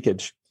information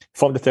leakage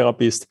from the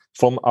therapist,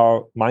 from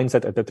our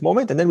mindset at that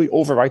moment, and then we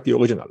overwrite the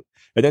original.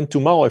 And then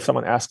tomorrow, if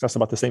someone asks us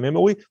about the same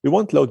memory, we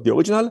won't load the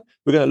original.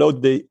 We're going to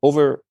load the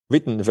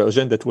overwritten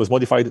version that was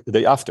modified the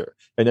day after.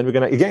 And then we're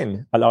going to,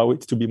 again, allow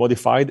it to be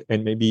modified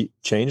and maybe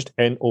changed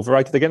and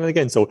overwrite it again and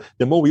again. So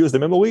the more we use the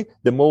memory,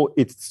 the more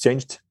it's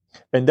changed.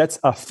 And that's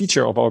a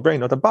feature of our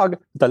brain, not a bug,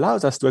 that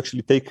allows us to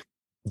actually take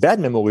bad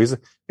memories,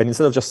 and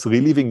instead of just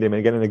reliving them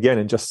again and again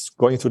and just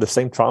going through the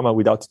same trauma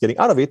without getting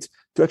out of it,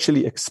 to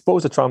actually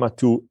expose the trauma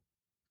to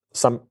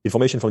some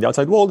information from the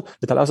outside world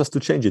that allows us to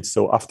change it.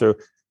 So after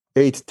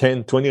 8,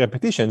 10, 20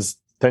 repetitions,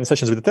 10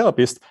 sessions with the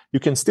therapist, you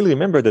can still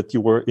remember that you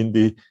were in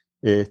the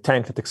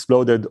tank that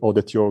exploded or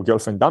that your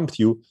girlfriend dumped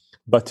you.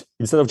 But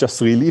instead of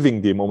just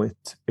reliving the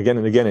moment again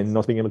and again and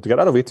not being able to get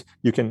out of it,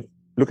 you can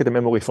look at the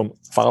memory from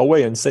far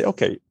away and say,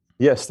 okay,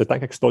 yes, the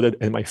tank exploded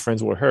and my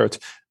friends were hurt,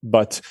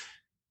 but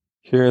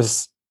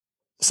here's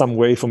some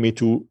way for me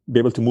to be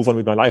able to move on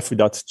with my life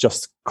without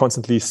just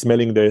constantly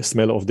smelling the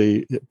smell of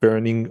the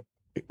burning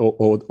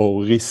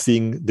or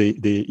re-seeing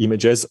the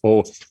images,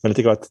 or when I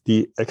think about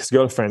the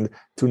ex-girlfriend,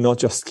 to not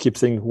just keep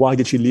saying, why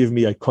did she leave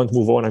me? I can't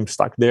move on. I'm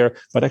stuck there.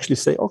 But actually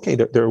say, okay,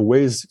 there are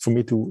ways for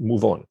me to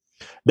move on.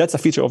 That's a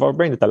feature of our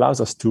brain that allows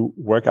us to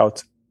work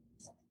out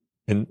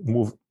and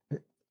move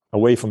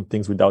away from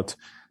things without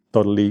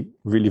totally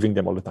reliving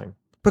them all the time.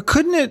 But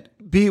couldn't it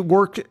be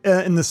worked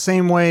in the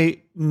same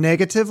way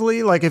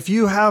negatively? Like if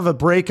you have a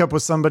breakup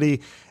with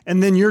somebody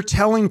and then you're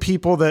telling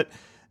people that,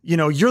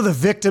 you're the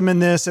victim in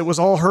this, it was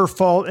all her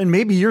fault, and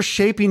maybe you're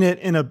shaping it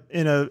in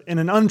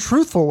an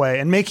untruthful way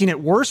and making it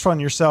worse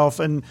on yourself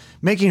and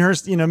making her,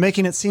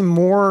 making it seem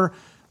more,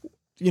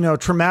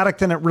 traumatic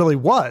than it really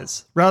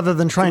was, rather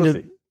than trying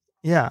to,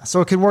 yeah.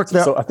 So it can work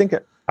that. So I think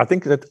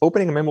that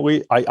opening a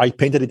memory, I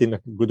painted it in a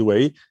good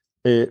way,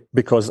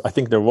 because I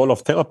think the role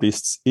of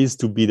therapists is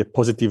to be the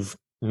positive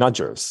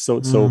nudgers.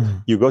 So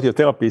you go to your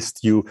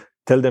therapist, you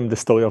tell them the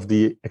story of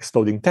the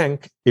exploding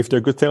tank. If they're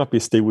good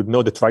therapists, they would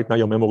know that right now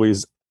your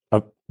memories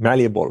are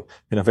malleable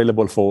and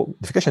available for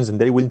modifications, and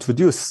they will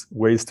introduce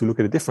ways to look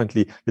at it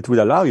differently that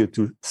will allow you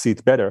to see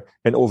it better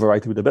and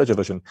overwrite it with a better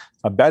version.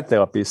 A bad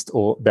therapist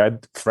or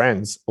bad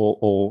friends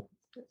or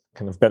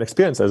kind of bad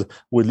experiences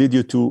would lead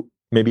you to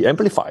maybe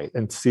amplify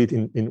and see it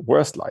in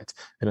worse light.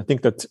 And I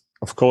think that,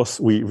 of course,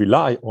 we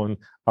rely on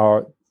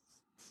our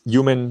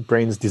human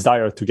brain's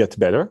desire to get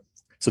better.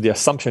 So the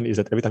assumption is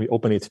that every time you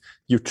open it,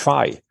 you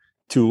try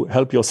to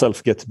help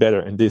yourself get better,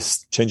 and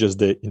this changes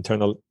the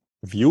internal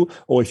view.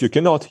 Or if you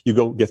cannot, you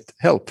go get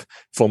help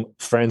from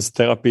friends,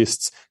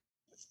 therapists,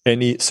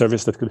 any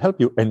service that could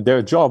help you. And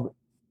their job,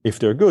 if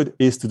they're good,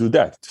 is to do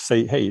that, to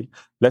say, hey,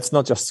 let's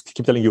not just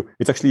keep telling you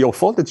it's actually your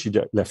fault that she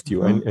left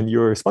you, and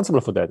you're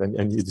responsible for that,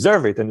 and you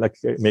deserve it, and like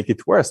make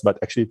it worse, but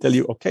actually tell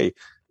you, okay,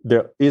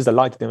 there is a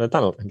light at the end of the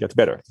tunnel, and get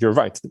better. You're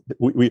right.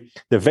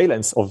 The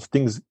valence of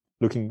things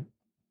looking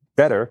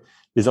better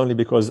is only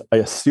because I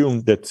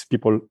assume that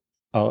people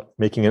are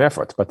making an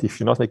effort. But if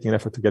you're not making an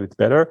effort to get it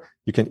better,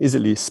 you can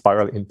easily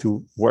spiral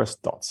into worse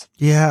thoughts.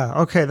 Yeah.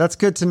 Okay. That's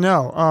good to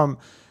know.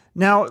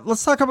 Now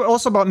let's talk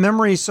also about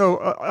memory. So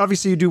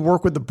obviously you do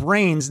work with the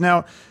brains.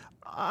 Now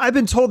I've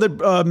been told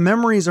that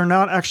memories are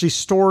not actually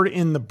stored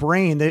in the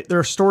brain.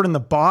 They're stored in the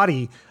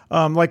body.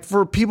 Like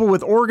for people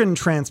with organ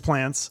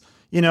transplants,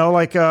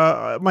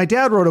 my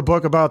dad wrote a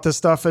book about this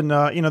stuff. And,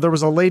 there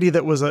was a lady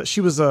that she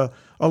was a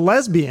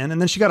lesbian,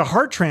 and then she got a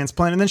heart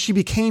transplant, and then she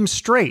became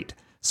straight.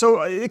 So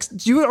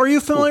are you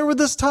familiar with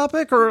this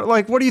topic, or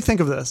like, what do you think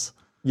of this?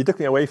 You took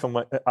me away from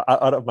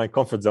out of my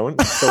comfort zone.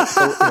 So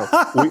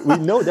we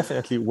know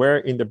definitely where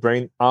in the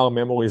brain our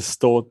memory is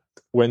stored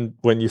when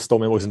you store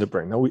memories in the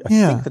brain. Now, I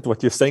think that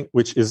what you're saying,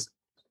 which is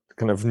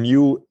kind of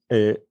new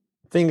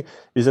thing,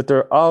 is that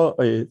there are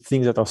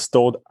things that are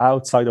stored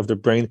outside of the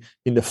brain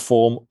in the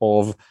form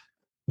of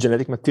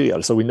genetic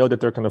material. So we know that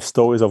there are kind of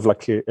stories of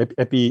like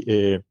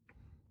basic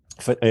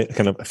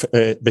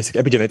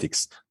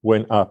epigenetics,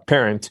 when a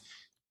parent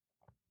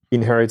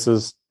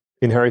inherits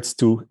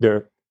to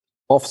their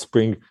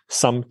offspring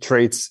some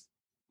traits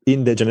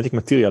in the genetic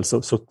material. So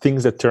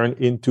things that turn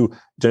into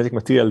genetic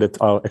material that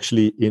are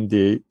actually in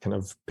the kind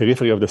of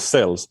periphery of the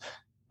cells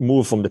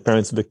move from the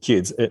parents to the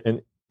kids.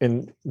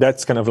 And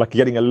that's kind of like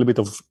getting a little bit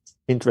of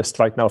interest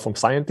right now from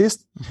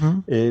scientists,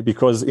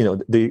 because,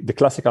 the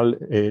classical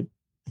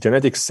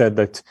genetics said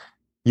that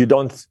you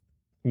don't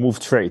move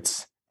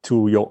traits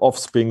to your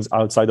offsprings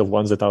outside of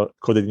ones that are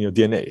coded in your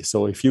DNA.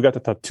 So if you got a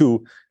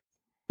tattoo,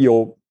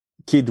 your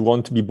kid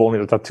won't be born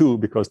with a tattoo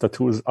because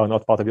tattoos are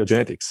not part of your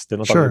genetics. They're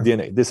not part of your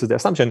DNA. This is the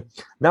assumption.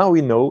 Now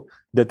we know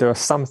that there are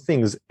some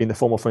things in the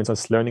form of, for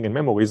instance, learning and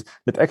memories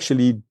that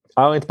actually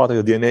aren't part of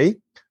your DNA,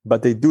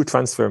 but they do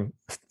transfer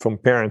from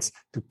parents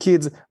to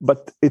kids,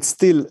 but it's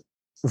still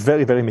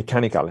very, very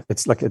mechanical.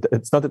 It's like,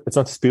 it's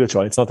not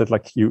spiritual. It's not that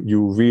like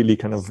you really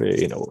kind of,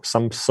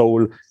 some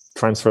soul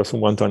transfers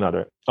from one to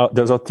another.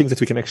 Those are things that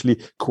we can actually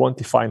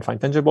quantify and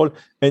find tangible.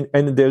 And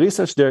the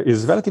research there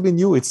is relatively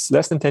new. It's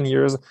less than 10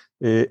 years.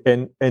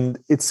 And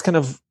it's kind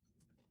of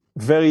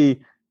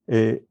very,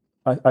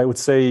 I would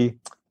say,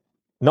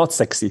 not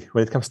sexy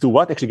when it comes to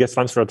what actually gets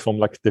transferred from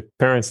like the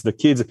parents to the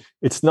kids.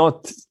 It's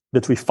not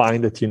that we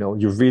find that,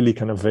 you really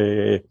kind of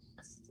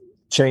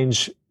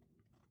change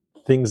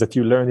things that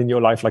you learned in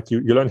your life. Like you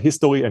learn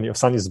history and your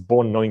son is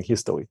born knowing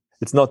history.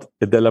 It's not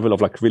at the level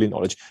of like really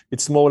knowledge.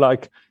 It's more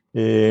like,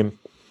 the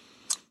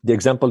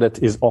example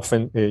that is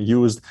often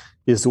used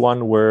is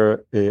one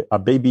where a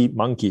baby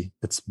monkey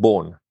that's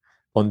born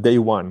on day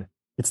one,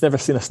 it's never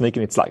seen a snake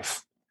in its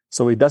life.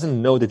 So it doesn't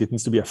know that it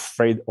needs to be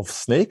afraid of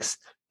snakes.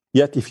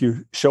 Yet if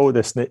you show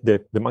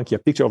the monkey a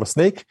picture of a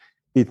snake,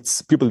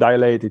 its pupil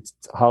dilate, its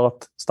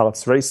heart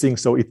starts racing.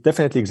 So it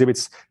definitely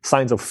exhibits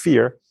signs of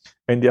fear.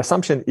 And the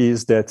assumption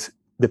is that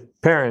the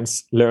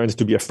parents learned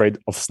to be afraid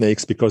of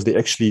snakes because they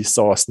actually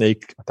saw a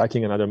snake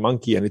attacking another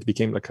monkey and it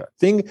became like a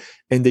thing.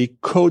 And they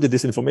coded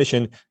this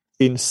information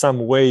in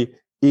some way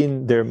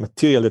in their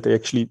material that they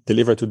actually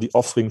deliver to the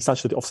offspring,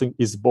 such that the offspring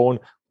is born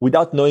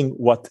without knowing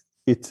what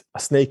a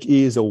snake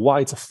is or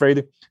why it's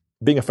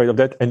being afraid of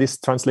that. And this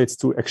translates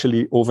to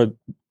actually over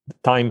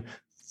time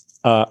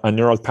a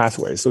neural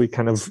pathway. So we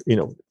kind of,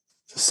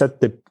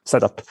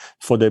 set up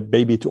for the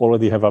baby to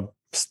already have a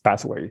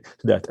pathway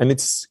to that. And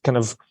it's kind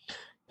of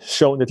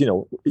shown that,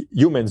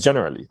 humans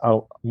generally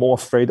are more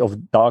afraid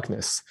of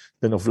darkness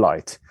than of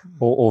light,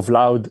 or of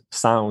loud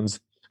sounds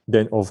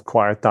than of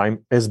quiet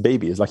time as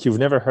babies. Like, you've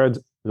never heard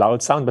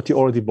loud sound, but you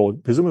already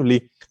bored.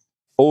 Presumably,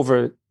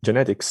 over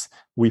genetics,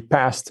 we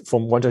passed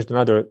from one generation to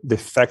another the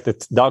fact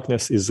that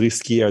darkness is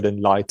riskier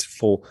than light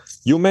for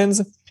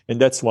humans. And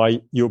that's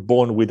why you're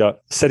born with a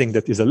setting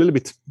that is a little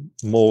bit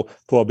more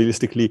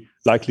probabilistically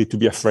likely to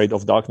be afraid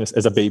of darkness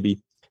as a baby,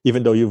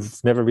 even though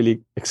you've never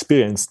really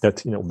experienced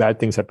that, bad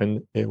things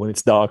happen when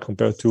it's dark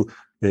compared to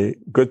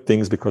good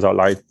things, because our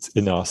light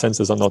in our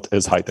senses are not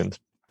as heightened.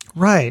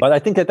 Right. But I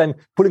think that I'm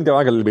pulling the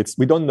rug a little bit.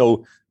 We don't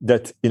know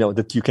that,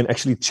 that you can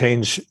actually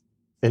change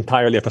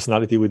entirely a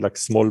personality with like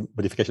small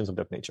modifications of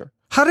that nature.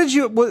 How did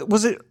you,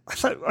 was it,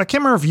 I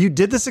can't remember if you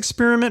did this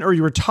experiment or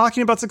you were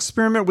talking about this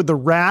experiment with the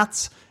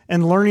rats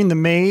and learning the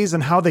maze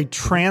and how they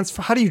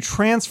transfer. How do you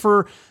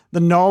transfer the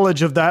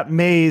knowledge of that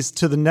maze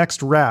to the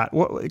next rat?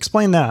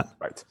 Explain that.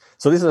 Right.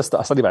 So this is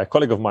a study by a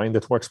colleague of mine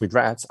that works with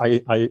rats.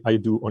 I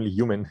do only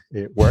human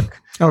work.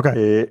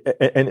 Okay.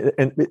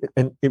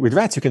 And with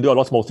rats, you can do a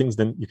lot more things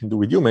than you can do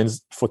with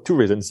humans for two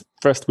reasons.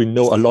 First, we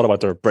know a lot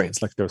about their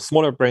brains. Like, they're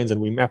smaller brains, and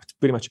we mapped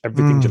pretty much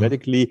everything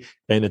genetically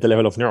and at the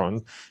level of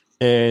neuron.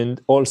 And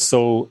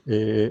also,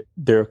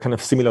 they're kind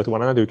of similar to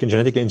one another. You can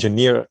genetically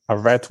engineer a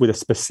rat with a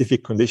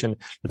specific condition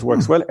that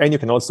works well. And you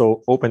can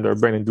also open their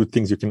brain and do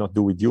things you cannot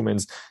do with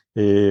humans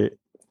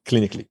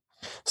clinically.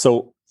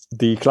 So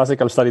the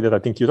classical study that I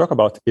think you talk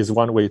about is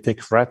one where you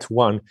take rat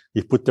one,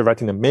 you put the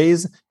rat in a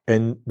maze,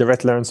 and the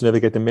rat learns to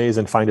navigate the maze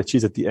and find the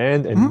cheese at the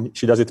end. And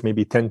she does it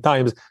maybe 10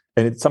 times.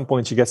 And at some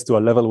point, she gets to a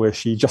level where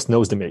she just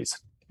knows the maze.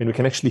 And we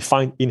can actually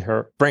find in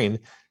her brain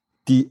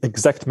the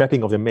exact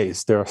mapping of the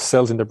maze. There are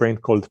cells in the brain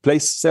called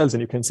place cells, and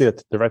you can see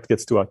that the rat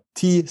gets to a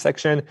T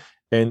section,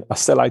 and a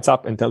cell lights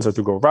up and tells her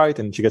to go right,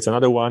 and she gets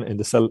another one, and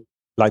the cell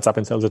lights up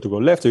and tells her to go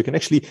left. So you can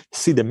actually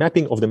see the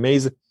mapping of the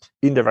maze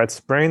in the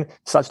rat's brain,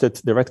 such that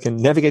the rat can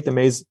navigate the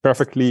maze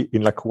perfectly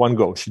in like one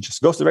go. She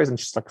just goes to the maze and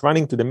she's like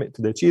running to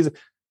the cheese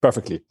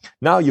perfectly.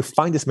 Now you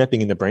find this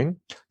mapping in the brain.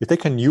 You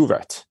take a new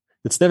rat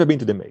that's never been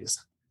to the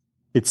maze.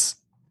 It's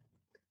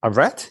a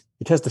rat.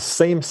 It has the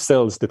same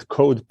cells that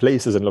code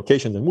places and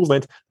locations and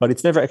movement, but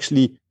it's never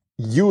actually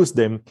used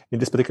them in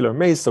this particular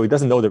maze, so it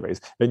doesn't know the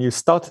maze. And you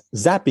start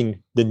zapping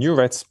the new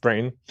rat's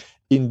brain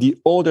in the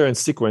order and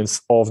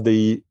sequence of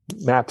the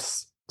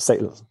map's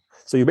cells.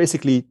 So you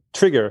basically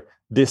trigger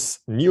this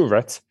new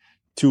rat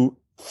to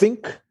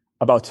think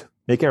about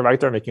making a right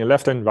turn, making a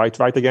left turn,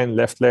 right again,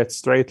 left,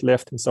 straight,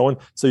 left, and so on.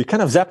 So you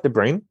kind of zap the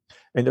brain,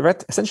 and the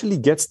rat essentially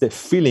gets the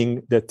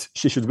feeling that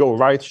she should go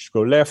right, she should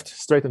go left,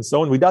 straight, and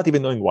so on, without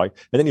even knowing why.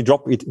 And then you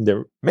drop it in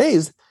the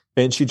maze,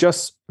 and she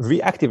just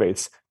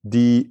reactivates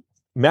the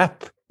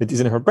map that is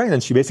in her brain,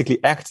 and she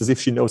basically acts as if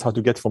she knows how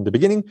to get from the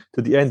beginning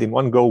to the end in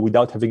one go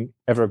without having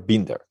ever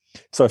been there.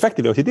 So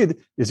effectively what you did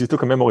is you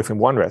took a memory from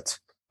one rat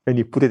and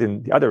you put it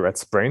in the other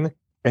rat's brain,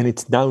 and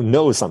it now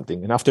knows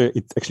something. And after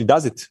it actually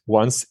does it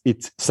once,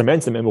 it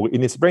cements the memory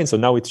in its brain. So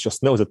now it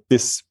just knows that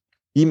this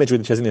image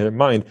which she has in her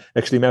mind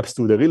actually maps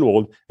to the real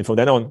world. And from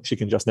then on, she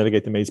can just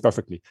navigate the maze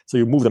perfectly. So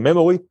you move the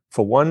memory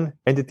from one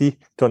entity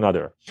to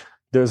another.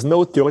 There's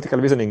no theoretical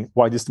reasoning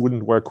why this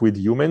wouldn't work with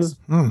humans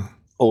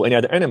or any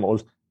other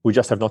animals. We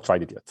just have not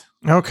tried it yet.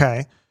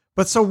 Okay.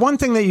 But so one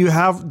thing that you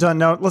have done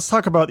now, let's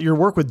talk about your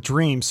work with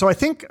dreams. So I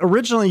think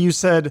originally you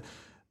said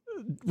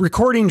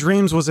recording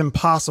dreams was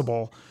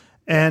impossible.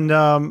 And,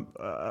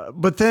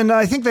 but then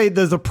I think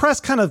the press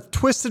kind of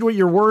twisted with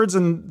your words,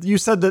 and you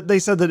said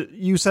that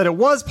you said it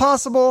was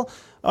possible.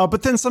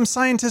 But then some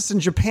scientists in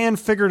Japan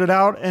figured it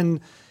out, and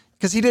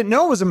because he didn't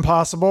know it was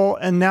impossible.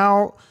 And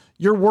now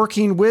you're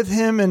working with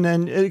him,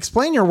 and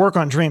explain your work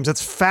on dreams.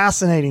 It's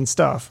fascinating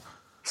stuff.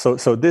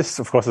 So this,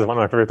 of course, is one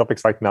of my favorite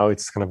topics right now.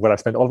 It's kind of where I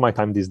spend all my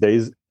time these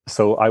days.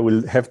 So I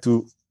will have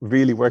to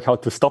really work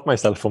hard to stop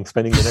myself from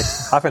spending the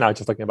next half an hour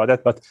just talking about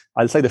that. But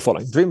I'll say the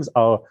following. Dreams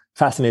are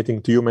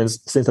fascinating to humans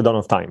since the dawn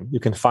of time. You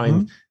can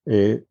find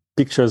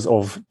pictures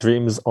of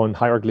dreams on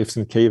hieroglyphs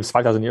in caves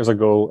 5,000 years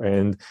ago.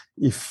 And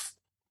if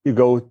you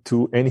go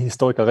to any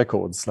historical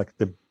records, like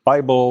the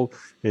Bible,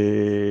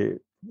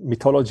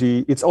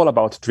 mythology, it's all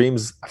about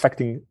dreams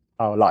affecting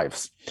our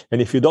lives. And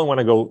if you don't want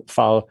to go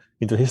far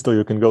into history,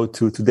 you can go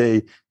to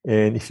today.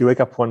 And if you wake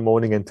up one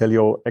morning and tell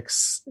your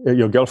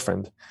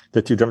girlfriend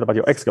that you dreamt about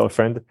your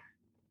ex-girlfriend,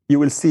 you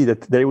will see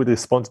that they would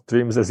respond to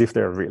dreams as if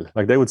they're real.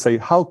 Like they would say,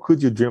 how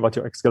could you dream about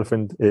your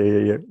ex-girlfriend?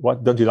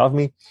 What, don't you love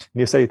me? And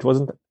you say, it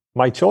wasn't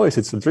my choice.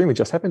 It's a dream. It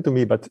just happened to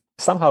me. But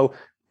somehow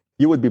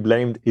you would be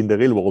blamed in the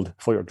real world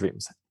for your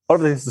dreams. All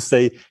of this to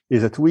say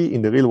is that we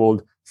in the real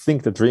world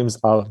think that dreams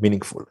are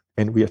meaningful.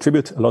 And we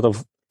attribute a lot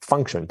of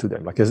function to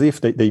them, like as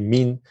if they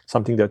mean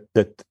something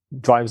that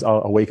drives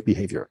our awake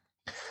behavior.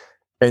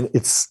 And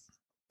it's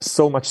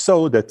so much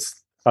so that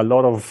a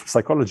lot of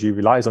psychology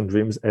relies on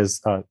dreams as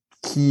a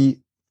key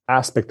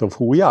aspect of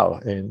who we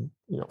are. And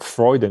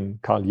Freud and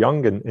Carl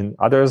Jung and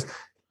others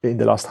in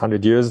the last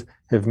 100 years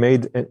have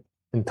made an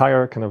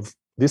entire kind of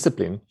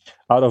discipline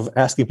out of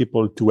asking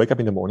people to wake up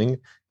in the morning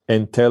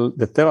and tell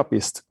the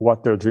therapist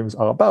what their dreams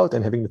are about,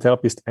 and having the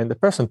therapist and the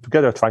person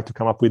together try to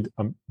come up with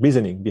a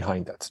reasoning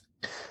behind that.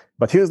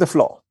 But here's the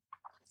flaw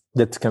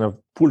that kind of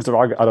pulls the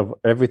rug out of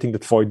everything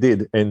that Freud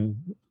did, and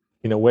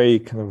in a way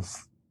kind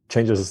of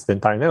changes the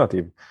entire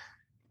narrative.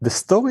 The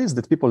stories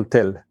that people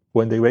tell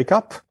when they wake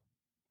up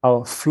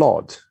are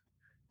flawed.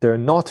 They're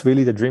not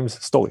really the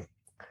dream's story.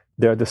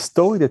 They're the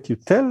story that you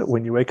tell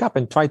when you wake up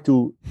and try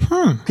to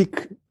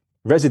pick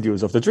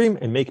residues of the dream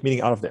and make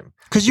meaning out of them.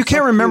 Because you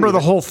can't remember the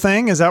whole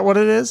thing. Is that what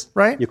it is,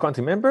 right? You can't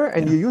remember,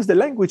 and you use the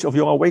language of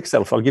your awake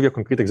self. I'll give you a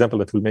concrete example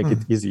that will make it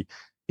easy.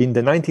 In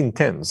the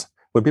 1910s,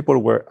 when people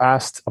were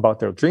asked about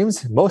their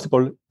dreams, most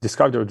people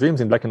described their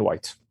dreams in black and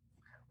white.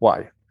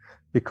 Why?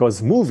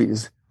 Because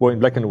movies were in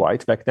black and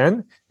white back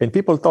then, and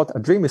people thought a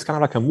dream is kind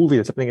of like a movie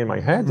that's happening in my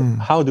head.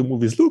 How do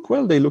movies look?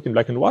 Well, they look in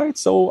black and white,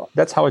 so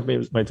that's how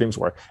my dreams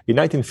were. In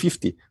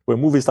 1950, when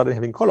movies started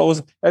having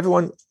colors,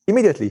 everyone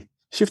immediately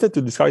shifted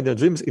to describe their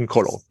dreams in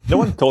color. No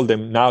one told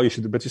them now you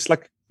should, but it's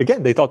like,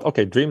 again, they thought,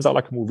 okay, dreams are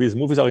like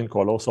movies are in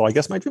color, so I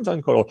guess my dreams are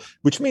in color,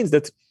 which means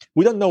that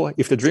we don't know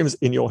if the dreams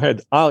in your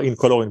head are in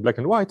color in black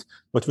and white.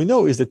 What we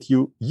know is that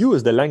you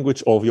use the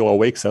language of your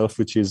awake self,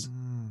 which is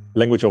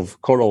language of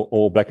color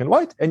or black and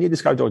white, and you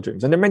describe your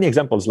dreams. And there are many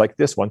examples like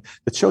this one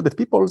that show that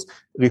people's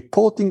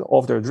reporting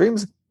of their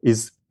dreams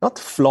is not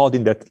flawed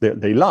in that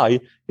they lie.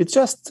 It's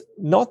just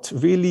not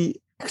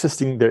really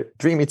accessing the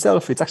dream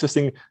itself. It's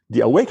accessing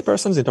the awake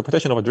person's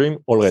interpretation of a dream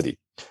already.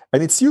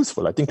 And it's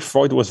useful. I think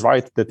Freud was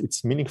right that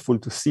it's meaningful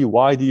to see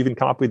why do you even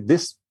come up with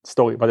this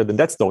story rather than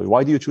that story?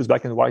 Why do you choose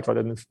black and white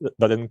rather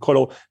than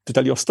color to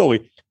tell your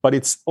story? But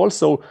it's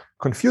also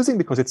confusing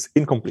because it's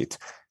incomplete.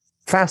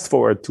 Fast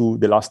forward to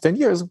the last 10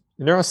 years,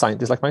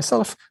 neuroscientists like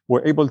myself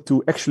were able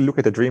to actually look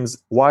at the dreams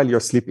while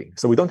you're sleeping.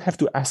 So we don't have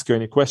to ask you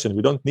any question.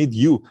 We don't need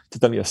you to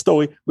tell me a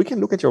story. We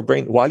can look at your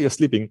brain while you're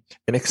sleeping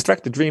and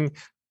extract the dream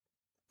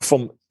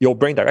from your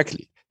brain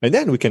directly. And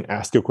then we can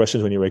ask you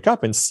questions when you wake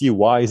up and see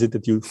why is it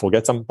that you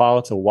forget some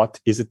parts, or what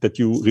is it that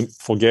you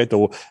forget,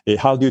 or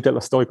how do you tell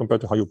a story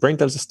compared to how your brain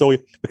tells a story.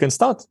 We can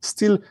start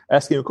still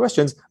asking you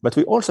questions, but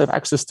we also have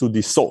access to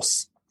the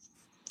source.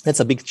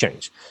 That's a big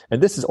change.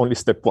 And this is only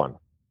step one,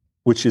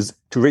 which is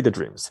to read the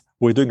dreams.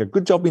 We're doing a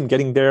good job in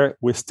getting there.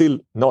 We're still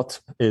not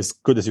as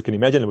good as you can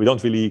imagine. We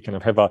don't really kind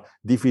of have a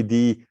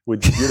DVD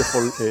with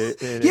beautiful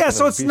yeah,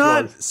 so it's visuals.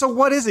 Not, so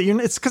what is it?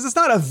 It's because it's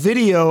not a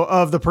video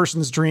of the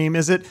person's dream.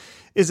 Is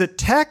it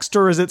text,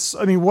 or is it,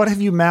 I mean, what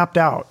have you mapped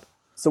out?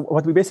 So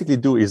what we basically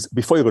do is,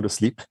 before you go to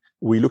sleep,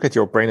 we look at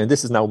your brain, and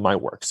this is now my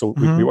work. So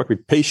we work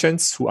with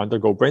patients who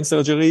undergo brain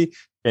surgery,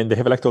 and they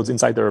have electrodes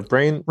inside their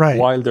brain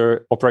while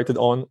they're operated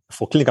on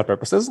for clinical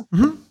purposes.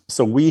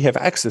 So we have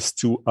access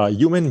to a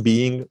human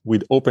being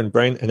with open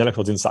brain and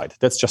electrodes inside.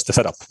 That's just the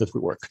setup that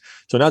we work.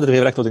 So now that we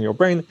have electrodes in your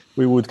brain,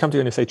 we would come to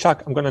you and say,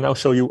 Chuck, I'm going to now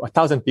show you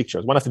 1,000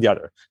 pictures, one after the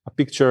other. A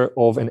picture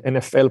of an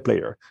NFL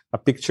player, a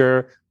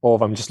picture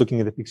of, I'm just looking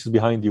at the pictures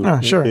behind you,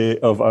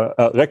 of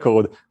a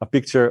record, a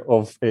picture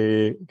of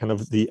a kind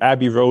of the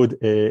Abbey Road,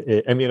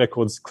 Emmy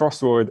Records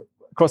crossroad,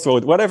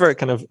 whatever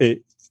kind of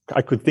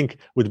I could think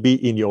would be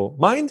in your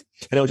mind.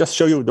 And I'll just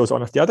show you those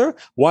one after the other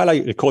while I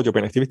record your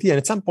brain activity. And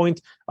at some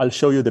point, I'll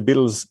show you the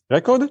Beatles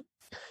record.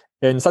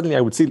 And suddenly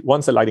I would see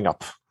one cell lighting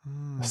up.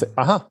 I say,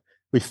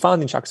 we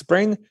found in Chuck's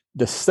brain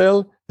the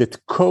cell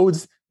that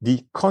codes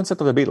the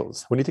concept of the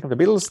Beatles. When you think of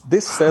the Beatles,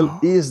 this cell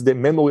is the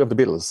memory of the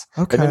Beatles.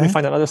 Okay. And then we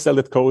find another cell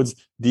that codes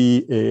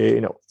the,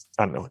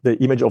 the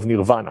image of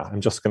Nirvana.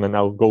 I'm just going to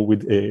now go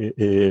with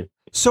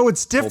So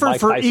it's different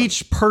for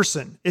each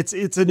person. It's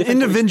an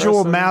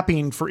individual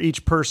mapping for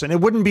each person. It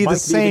wouldn't be the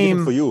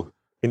same for you.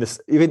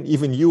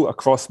 Even you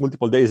across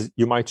multiple days,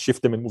 you might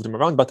shift them and move them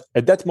around. But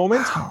at that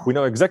moment, we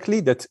know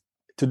exactly that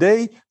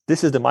today,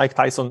 this is the Mike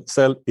Tyson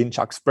cell in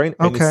Chuck's brain,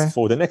 and it's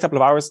for the next couple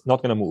of hours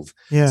not going to move.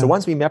 Yeah. So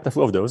once we map the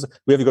few of those,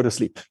 we have to go to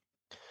sleep.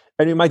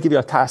 And we might give you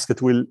a task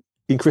that will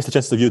increase the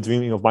chances of you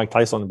dreaming of Mike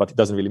Tyson, but it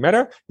doesn't really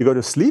matter. You go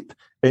to sleep,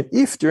 and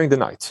if during the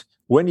night,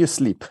 when you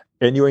sleep,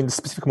 and you're in the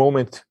specific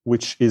moment,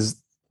 which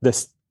is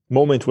this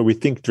moment where we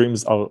think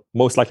dreams are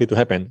most likely to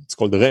happen, it's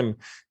called the REM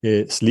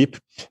sleep.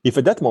 If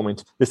at that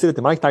moment, they say that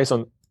the Mike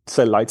Tyson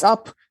cell lights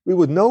up, we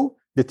would know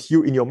that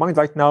you, in your mind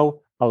right now,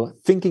 are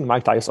thinking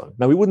Mike Tyson.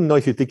 Now, we wouldn't know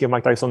if you're thinking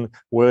Mike Tyson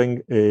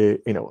wearing,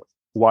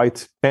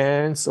 white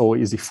pants, or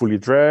is he fully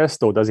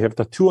dressed, or does he have a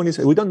tattoo on his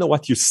head? We don't know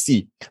what you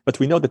see, but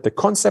we know that the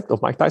concept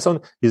of Mike Tyson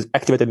is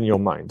activated in your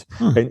mind.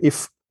 And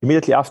if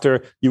immediately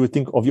after you would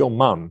think of your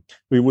mom,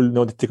 we will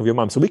know to think of your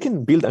mom. So we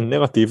can build a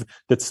narrative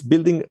that's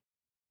building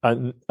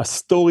a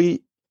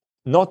story,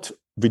 not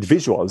with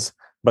visuals,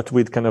 but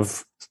with kind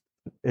of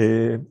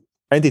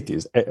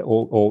entities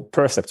or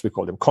percepts, we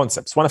call them,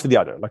 concepts, one after the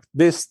other, like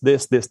this.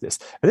 And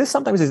this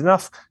sometimes is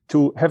enough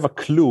to have a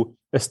clue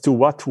as to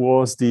what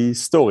was the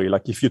story.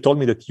 Like if you told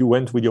me that you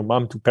went with your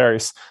mom to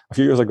Paris a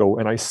few years ago,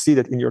 and I see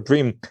that in your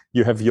dream,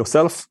 you have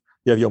yourself,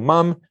 you have your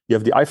mom, you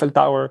have the Eiffel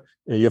Tower,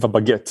 you have a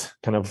baguette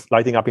kind of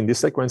lighting up in this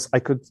sequence, I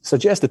could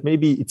suggest that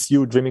maybe it's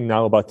you dreaming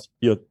now about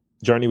your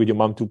journey with your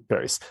mom to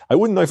Paris. I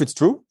wouldn't know if it's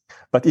true,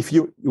 but if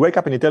you wake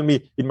up and you tell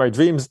me in my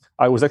dreams,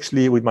 I was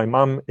actually with my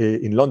mom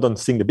in London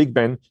seeing the Big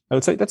Ben, I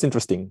would say that's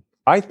interesting.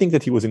 I think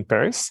that he was in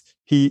Paris.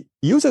 He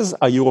uses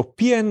a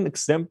European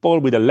example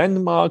with a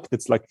landmark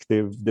that's like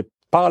the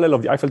parallel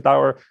of the Eiffel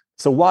Tower.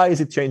 So why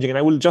is it changing? And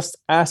I will just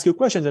ask you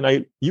questions and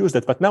I use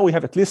that. But now we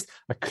have at least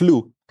a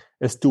clue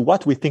as to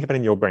what we think about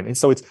in your brain. And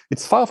so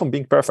it's far from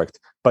being perfect,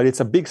 but it's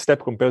a big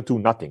step compared to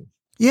nothing.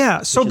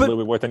 Yeah. So, but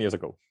we were 10 years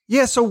ago.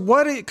 Yeah. So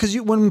because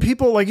when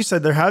people, like you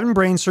said, they're having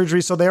brain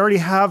surgery, so they already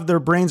have their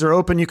brains are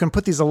open. You can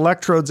put these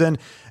electrodes in.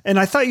 And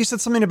I thought you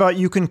said something about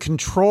you can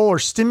control or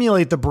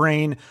stimulate the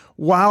brain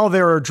while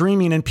they're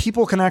dreaming, and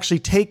people can actually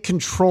take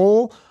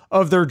control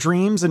of their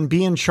dreams and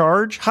be in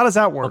charge. How does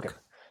that work? Okay.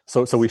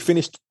 So we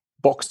finished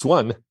box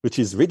 1, which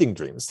is reading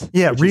dreams.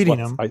 Yeah, reading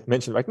them. I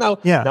mentioned right now.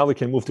 Yeah. Now we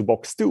can move to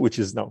box 2, which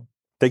is now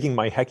taking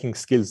my hacking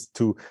skills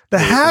to the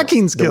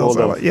skills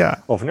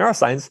of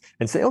neuroscience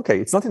and say, okay,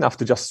 it's not enough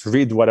to just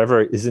read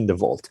whatever is in the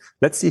vault.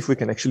 Let's see if we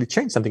can actually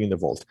change something in the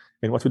vault.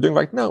 And what we're doing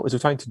right now is we're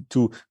trying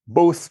to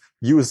both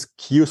use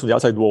cues from the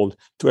outside world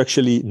to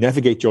actually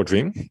navigate your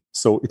dream.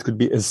 So it could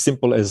be as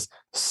simple as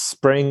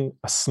spraying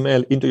a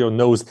smell into your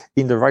nose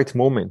in the right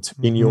moment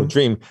in your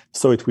dream.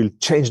 So it will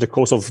change the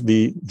course of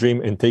the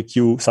dream and take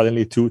you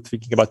suddenly to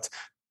thinking about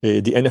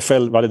the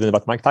NFL rather than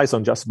about Mike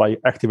Tyson, just by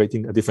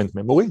activating a different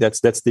memory. That's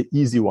the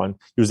easy one,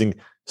 using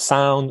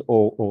sound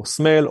or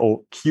smell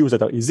or cues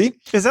that are easy.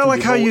 Is that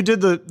like how you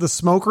did the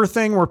smoker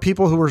thing, where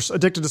people who were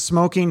addicted to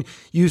smoking,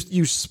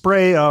 you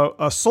spray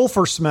a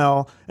sulfur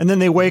smell and then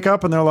they wake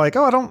up and they're like,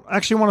 oh, I don't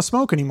actually want to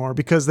smoke anymore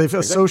because they've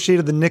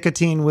associated the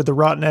nicotine with the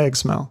rotten egg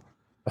smell?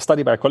 A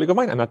study by a colleague of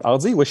mine, Anat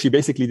Arzi, where she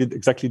basically did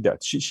exactly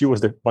that. She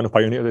was the one who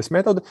pioneered this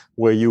method,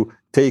 where you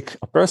take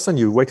a person,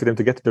 you wait for them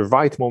to get to the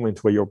right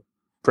moment where your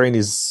brain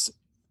is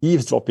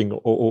eavesdropping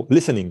or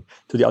listening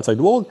to the outside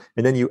world,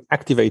 and then you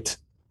activate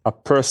a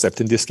percept,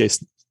 in this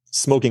case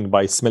smoking,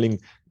 by spraying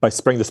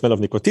the smell of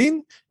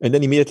nicotine, and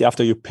then immediately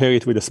after you pair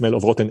it with the smell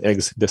of rotten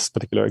eggs. This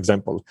particular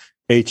example,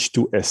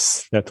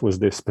 H2S, that was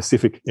the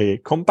specific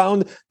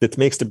compound that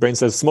makes the brain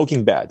cells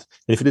smoking bad.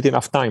 And if you do it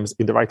enough times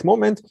in the right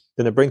moment,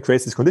 then the brain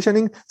creates this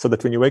conditioning so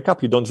that when you wake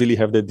up, you don't really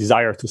have the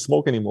desire to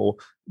smoke anymore,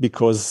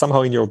 because somehow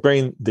in your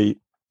brain the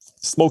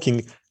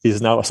smoking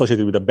is now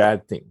associated with a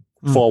bad thing.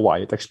 For a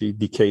while, it actually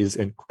decays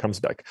and comes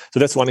back. So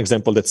that's one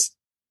example that's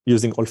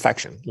using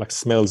olfaction, like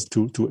smells,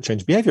 to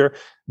change behavior.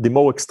 The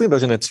more extreme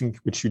version, I think,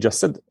 which you just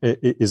said,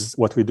 is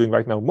what we're doing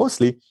right now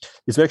mostly,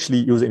 is we actually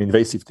use an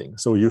invasive thing.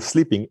 So you're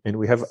sleeping and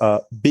we have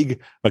a big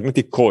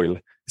magnetic coil.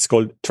 It's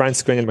called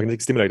transcranial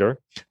magnetic stimulator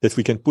that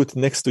we can put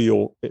next to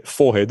your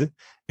forehead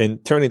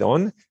and turn it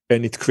on,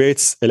 and it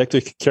creates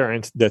electric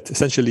current that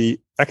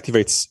essentially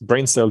activates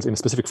brain cells in a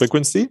specific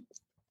frequency.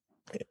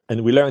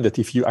 And we learned that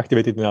if you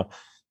activate it in a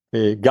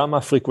gamma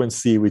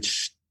frequency,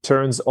 which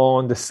turns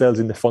on the cells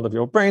in the front of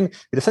your brain,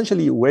 it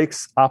essentially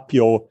wakes up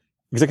your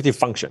executive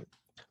function,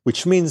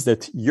 which means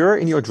that you're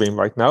in your dream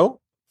right now,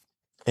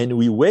 and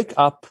we wake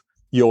up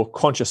your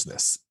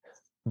consciousness,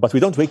 but we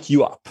don't wake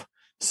you up.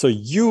 So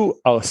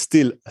you are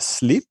still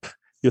asleep,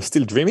 you're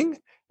still dreaming.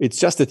 It's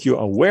just that you're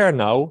aware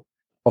now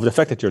of the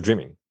fact that you're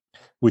dreaming,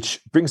 which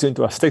brings you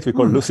into a state we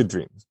call lucid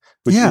dreams,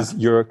 which is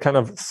you're kind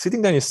of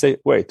sitting there and you say,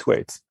 wait,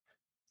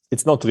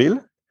 it's not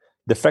real.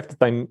 The fact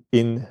that I'm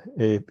in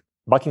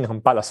Buckingham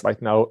Palace right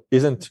now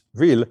isn't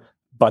real,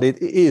 but it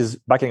is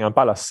Buckingham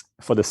Palace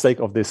for the sake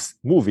of this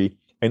movie,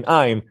 and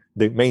I'm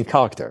the main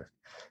character.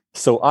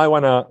 So I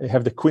want to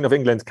have the Queen of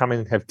England come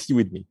and have tea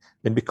with me.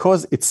 And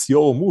because it's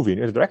your movie and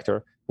you're the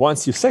director,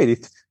 once you say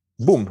it,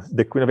 boom,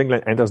 the Queen of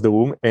England enters the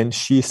room and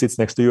she sits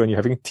next to you and you're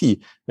having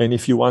tea. And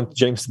if you want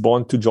James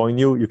Bond to join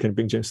you, you can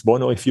bring James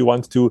Bond. Or if you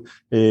want to,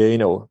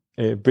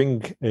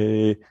 bring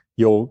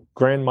your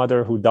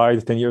grandmother who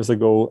died 10 years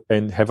ago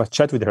and have a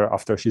chat with her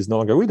after she's no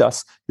longer with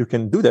us, you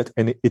can do that.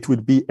 And it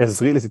would be as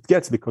real as it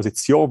gets, because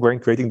it's your brain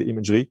creating the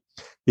imagery.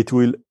 It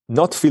will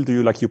not feel to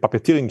you like you're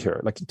puppeteering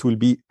her. Like it will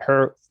be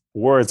her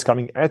words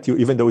coming at you,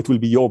 even though it will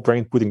be your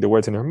brain putting the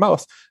words in her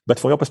mouth. But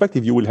from your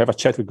perspective, you will have a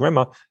chat with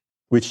grandma,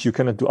 which you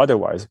cannot do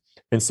otherwise.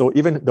 And so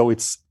even though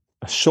it's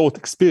a short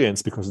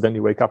experience, because then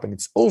you wake up and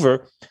it's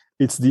over,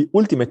 it's the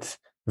ultimate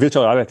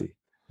virtual reality,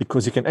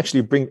 because you can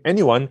actually bring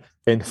anyone,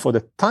 and for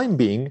the time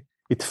being,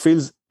 it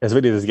feels as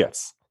real as it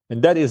gets.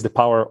 And that is the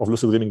power of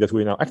lucid dreaming that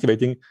we're now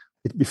activating.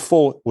 It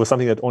before was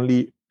something that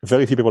only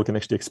very few people can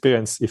actually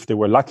experience if they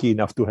were lucky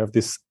enough to have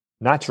this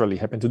naturally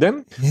happen to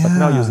them. Yeah. But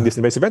now using this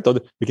invasive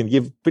method, we can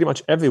give pretty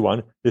much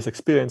everyone this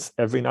experience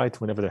every night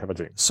whenever they have a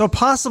dream. So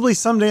possibly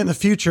someday in the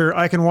future,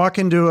 I can walk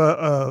into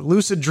a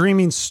lucid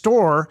dreaming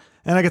store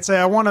and I could say,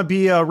 I want to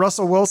be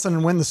Russell Wilson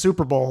and win the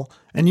Super Bowl.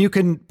 And you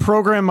can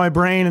program my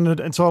brain.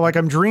 And so like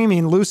I'm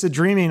dreaming, lucid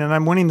dreaming, and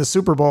I'm winning the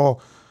Super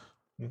Bowl.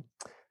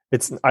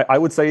 I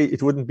would say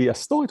it wouldn't be a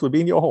store, it would be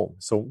in your home.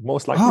 So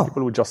most likely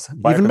people would just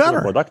buy a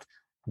consumer product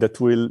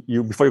that will,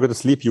 before you go to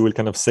sleep, you will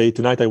kind of say,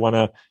 tonight I want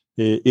to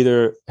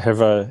either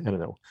have a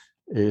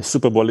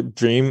Super Bowl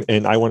dream,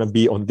 and I want to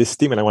be on this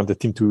team and I want the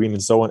team to win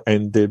and so on.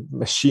 And the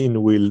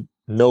machine will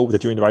know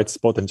that you're in the right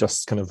spot and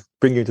just kind of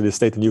bring you into this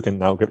state and you can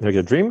now get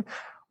a dream.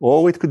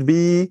 Or it could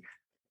be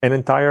an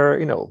entire,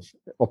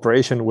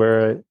 operation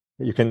where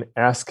you can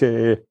ask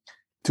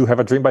to have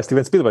a dream by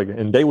Steven Spielberg,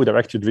 and they would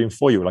direct your dream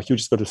for you. Like you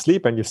just go to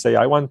sleep and you say,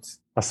 I want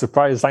a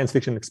surprise science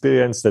fiction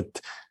experience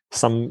that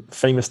some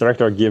famous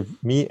director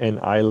give me, and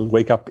I'll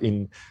wake up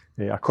in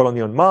a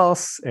colony on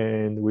Mars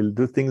and we'll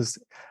do things.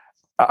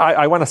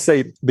 I want to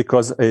say,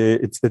 because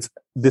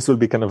this will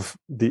be kind of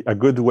a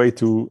good way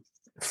to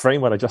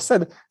frame what I just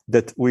said,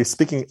 that we're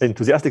speaking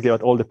enthusiastically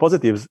about all the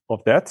positives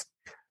of that,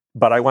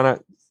 but I want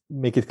to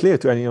make it clear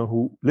to anyone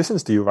who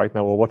listens to you right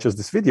now or watches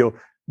this video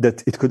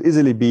that it could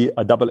easily be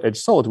a double-edged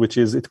sword, which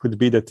is it could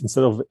be that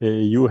instead of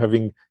you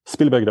having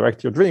Spielberg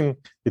direct your dream,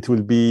 it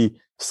will be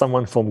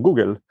someone from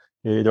Google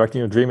directing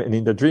your dream, and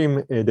in the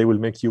dream they will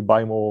make you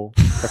buy more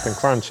Captain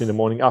Crunch in the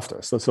morning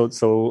after.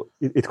 So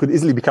it could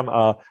easily become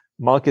a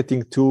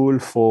marketing tool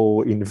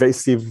for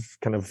invasive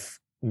kind of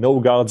no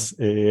guards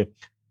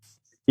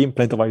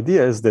implant of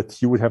ideas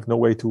that you would have no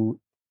way to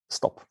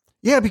stop.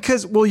 Yeah,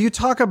 because, you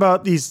talk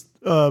about these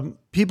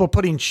people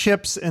putting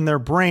chips in their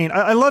brain.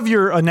 I love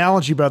your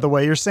analogy, by the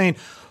way. You're saying,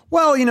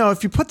 well,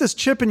 if you put this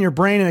chip in your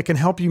brain and it can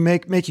help you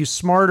make you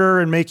smarter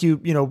and make you,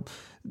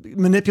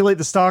 manipulate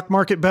the stock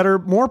market better,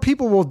 more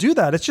people will do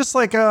that. It's just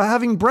like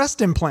having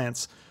breast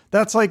implants.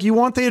 That's like, you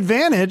want the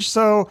advantage.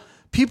 So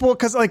people,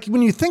 because like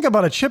when you think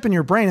about a chip in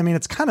your brain, I mean,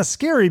 it's kind of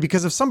scary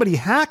because if somebody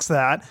hacks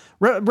that,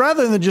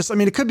 rather than just, I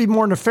mean, it could be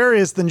more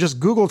nefarious than just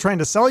Google trying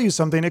to sell you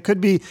something. It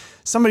could be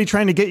somebody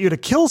trying to get you to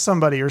kill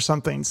somebody or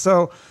something.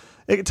 So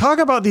talk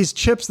about these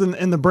chips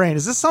in the brain.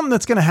 Is this something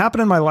that's going to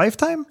happen in my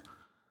lifetime?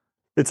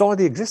 It's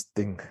already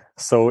existing.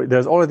 So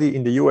there's already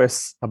in the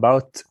US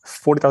about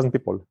 40,000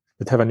 people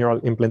that have a neural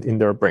implant in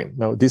their brain.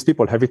 Now, these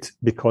people have it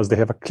because they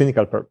have a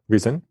clinical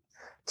reason.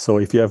 So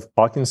if you have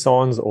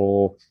Parkinson's,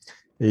 or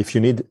if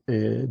you need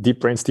deep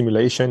brain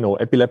stimulation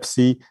or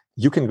epilepsy,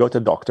 you can go to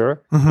a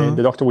doctor, and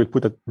the doctor will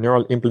put a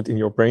neural implant in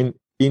your brain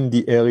in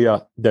the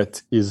area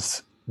that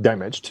is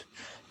damaged.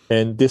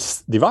 And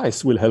this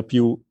device will help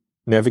you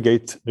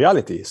navigate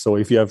reality. So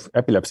if you have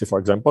epilepsy, for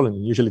example,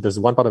 and usually there's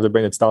one part of the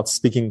brain that starts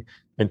speaking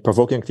and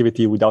provoking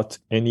activity without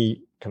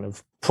any kind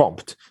of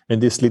prompt,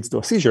 and this leads to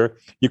a seizure,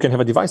 you can have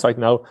a device right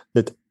now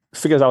that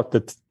figures out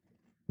that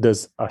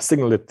there's a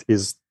signal that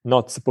is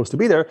not supposed to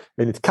be there,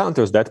 and it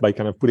counters that by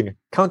kind of putting a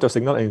counter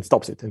signal, and it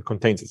stops it and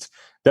contains it.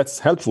 That's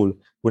helpful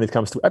when it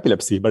comes to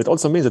epilepsy, but it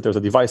also means that there's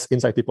a device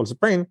inside people's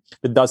brain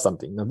that does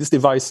something. Now, this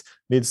device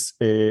needs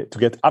to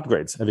get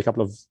upgrades every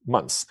couple of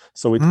months.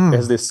 So it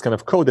has this kind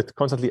of code that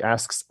constantly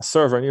asks a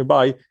server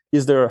nearby,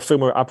 is there a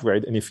firmware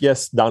upgrade? And if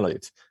yes, download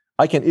it.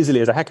 I can easily,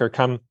 as a hacker,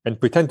 come and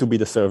pretend to be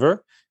the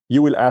server.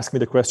 You will ask me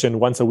the question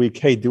once a week,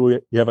 hey, do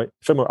you have a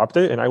firmware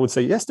update? And I would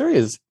say, yes, there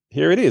is.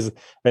 Here it is.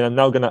 And I'm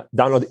now going to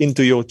download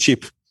into your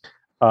chip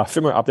a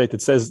firmware update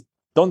that says,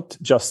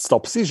 don't just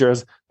stop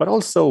seizures, but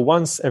also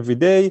once every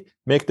day,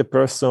 make the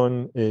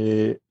person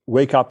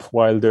wake up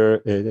while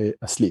they're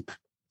asleep.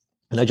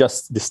 And I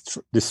just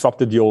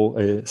disrupted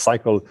your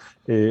cycle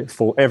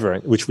forever,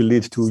 which will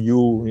lead to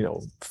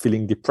you,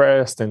 feeling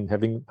depressed and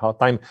having a hard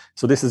time.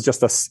 So this is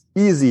just an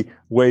easy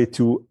way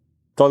to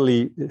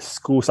totally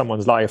screw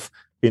someone's life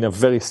in a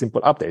very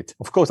simple update.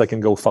 Of course, I can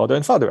go farther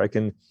and farther. I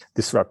can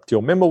disrupt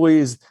your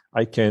memories.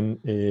 I can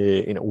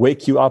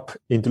wake you up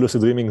into lucid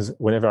dreamings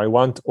whenever I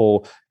want,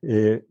 or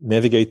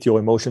navigate your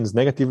emotions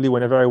negatively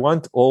whenever I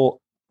want. Or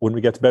when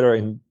we get better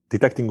in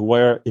detecting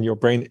where in your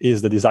brain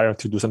is the desire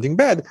to do something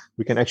bad,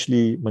 we can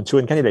actually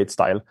Manchurian Candidate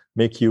style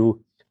make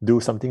you do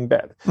something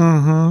bad.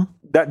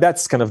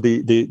 That's kind of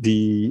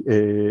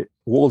the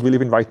world we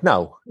live in right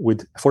now,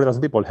 with 40,000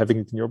 people having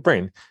it in your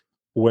brain.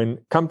 When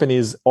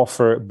companies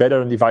offer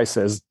better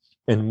devices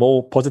and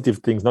more positive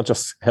things, not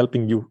just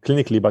helping you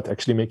clinically, but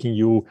actually making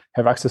you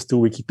have access to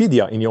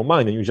Wikipedia in your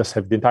mind, and you just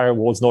have the entire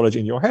world's knowledge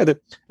in your head,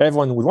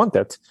 everyone would want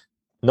that,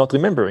 not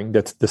remembering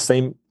that the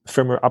same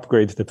firmware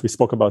upgrade that we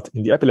spoke about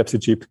in the epilepsy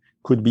chip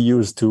could be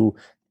used to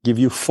give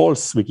you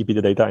false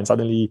Wikipedia data, and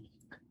suddenly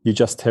you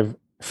just have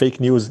fake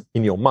news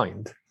in your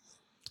mind.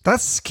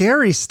 That's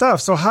scary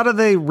stuff. So how do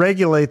they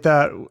regulate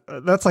that?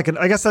 That's like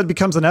I guess that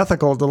becomes an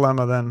ethical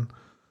dilemma then.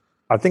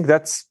 I think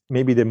that's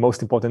maybe the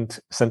most important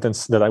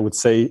sentence that I would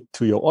say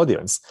to your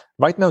audience.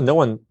 Right now, no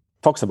one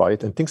talks about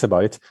it and thinks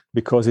about it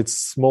because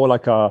it's more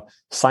like a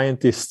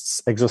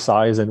scientist's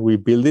exercise, and we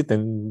build it,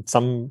 and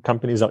some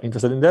companies are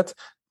interested in that.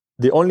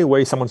 The only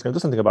way someone's going to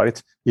do something about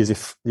it is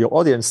if your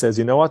audience says,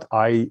 you know what,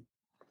 I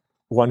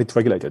want it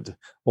regulated,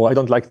 or I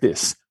don't like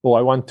this, or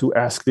I want to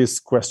ask this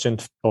question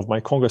of my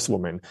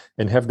congresswoman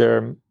and have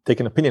them take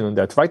an opinion on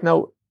that. Right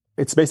now,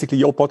 it's basically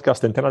your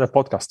podcast and 10 other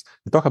podcasts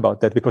to talk about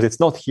that, because it's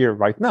not here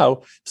right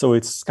now. So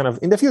it's kind of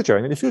in the future.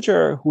 And in the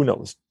future, who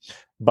knows?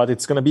 But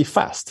it's going to be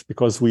fast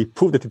because we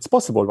proved that it's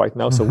possible right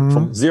now. So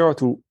from 0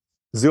 to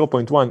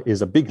 0.1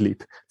 is a big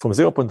leap. From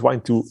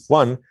 0.1 to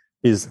 1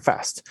 is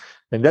fast.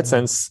 In that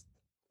sense,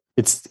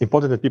 it's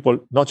important that people,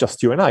 not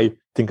just you and I,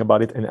 think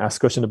about it and ask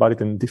questions about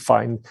it and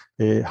define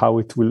how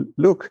it will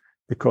look,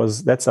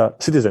 because that's a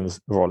citizen's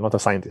role, not a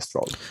scientist's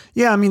role.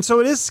 Yeah, I mean, so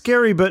it is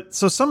scary, but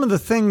so some of the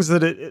things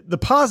the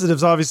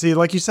positives, obviously,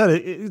 like you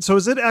said, so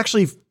is it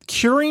actually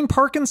curing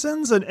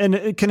Parkinson's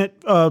and can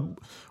it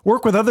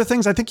work with other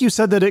things? I think you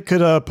said that it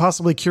could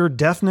possibly cure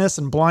deafness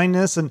and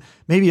blindness and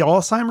maybe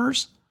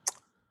Alzheimer's.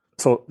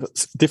 So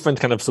different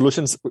kind of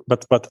solutions,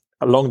 but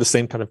along the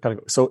same kind of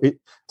category.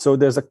 So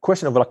there's a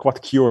question of like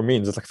what cure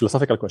means. It's like a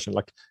philosophical question.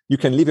 Like you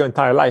can live your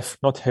entire life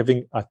not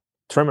having a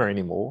tremor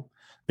anymore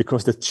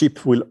because the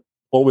chip will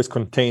always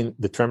contain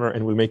the tremor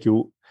and will make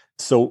you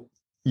so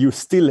you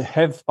still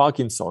have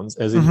Parkinson's,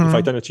 as in if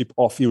I turn the chip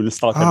off, you will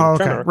start having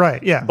tremor.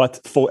 Right, yeah.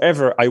 But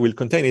forever I will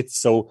contain it,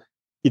 so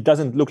it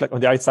doesn't look like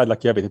on the outside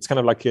like you have it. It's kind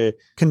of like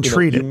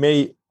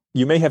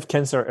you may have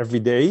cancer every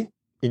day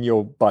in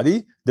your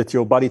body that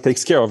your body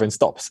takes care of and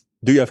stops.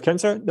 Do you have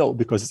cancer? No,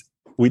 because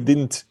we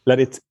didn't let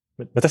it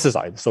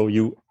metastasize. So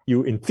you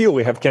in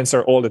theory have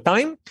cancer all the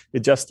time.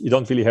 It just you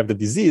don't really have the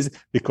disease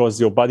because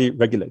your body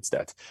regulates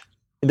that.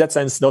 In that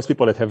sense, those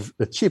people that have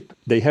the chip,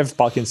 they have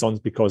Parkinson's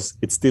because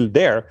it's still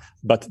there,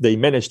 but they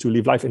manage to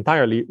live life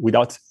entirely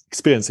without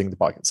experiencing the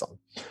Parkinson.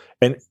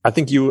 And I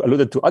think you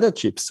alluded to other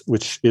chips,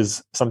 which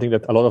is something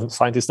that a lot of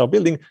scientists are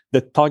building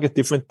that target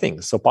different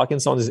things. So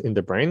Parkinson's is in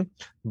the brain,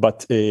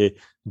 but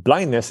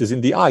blindness is in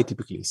the eye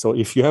typically. So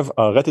if you have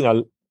a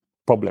retinal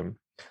problem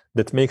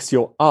that makes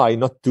your eye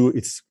not do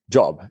its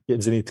job,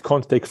 it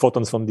can't take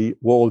photons from the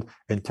world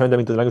and turn them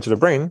into the language of the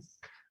brain,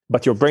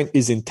 but your brain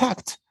is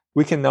intact,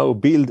 we can now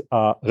build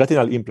a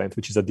retinal implant,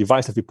 which is a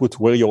device that we put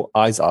where your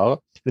eyes are.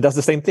 It does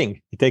the same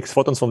thing. It takes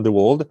photons from the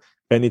world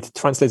and it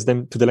translates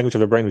them to the language of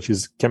the brain, which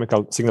is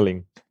chemical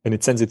signaling. And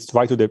it sends it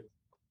right to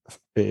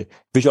the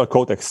visual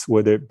cortex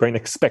where the brain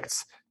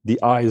expects the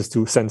eyes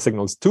to send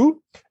signals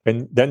to.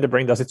 And then the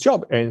brain does its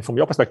job. And from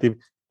your perspective,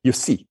 you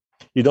see.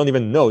 You don't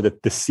even know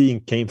that the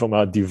seeing came from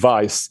a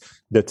device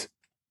that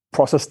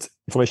processed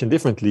information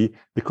differently,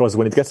 because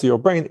when it gets to your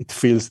brain, it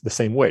feels the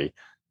same way.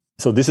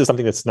 So this is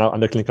something that's now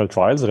under clinical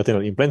trials,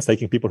 retinal implants,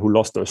 taking people who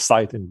lost their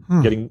sight and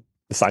getting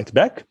the sight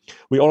back.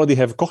 We already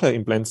have cochlear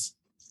implants,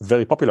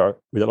 very popular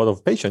with a lot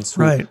of patients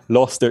who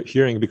lost their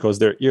hearing because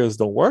their ears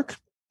don't work.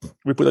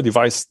 We put a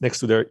device next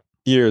to their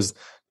ears,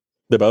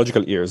 the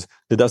biological ears,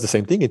 that does the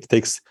same thing. It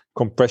takes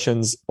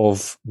compressions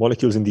of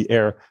molecules in the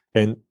air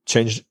and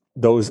change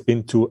those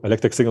into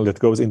electric signal that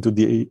goes into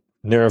the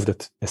nerve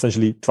that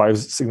essentially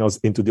drives signals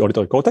into the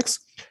auditory cortex.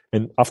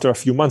 And after a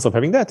few months of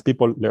having that,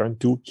 people learn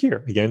to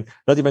hear again,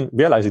 not even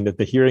realizing that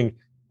the hearing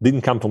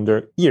didn't come from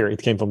their ear,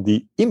 it came from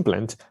the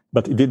implant,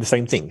 but it did the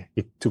same thing.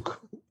 It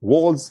took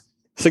words,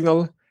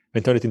 signal,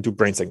 and turned it into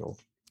brain signal.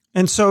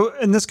 And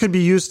this could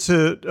be used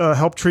to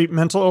help treat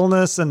mental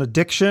illness and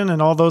addiction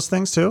and all those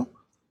things too?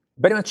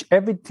 Pretty much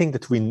everything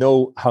that we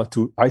know how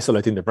to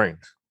isolate in the brain,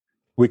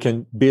 we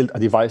can build a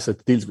device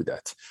that deals with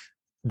that.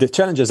 The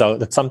challenges are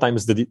that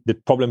sometimes the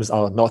problems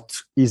are not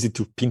easy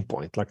to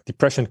pinpoint. Like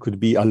depression could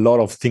be a lot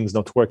of things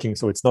not working.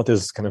 So it's not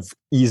as kind of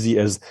easy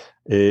as,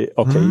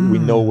 we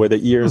know where the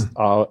ears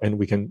are and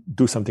we can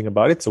do something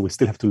about it. So we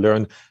still have to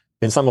learn.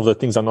 And some of the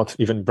things are not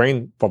even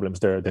brain problems.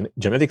 They're the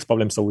genetics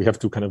problems. So we have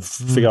to kind of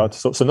figure out.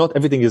 So not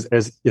everything is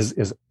as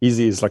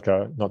easy is like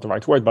not the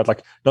right word, but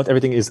like not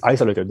everything is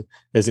isolated,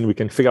 as in we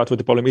can figure out what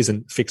the problem is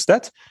and fix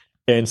that.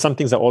 And some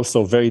things are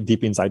also very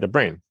deep inside the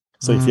brain.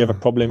 So if you have a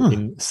problem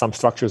in some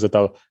structures that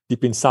are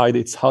deep inside,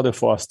 it's harder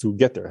for us to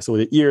get there. So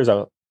the ears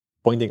are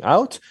pointing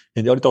out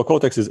and the auditory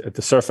cortex is at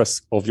the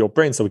surface of your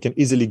brain, so we can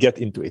easily get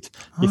into it.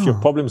 If your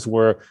problems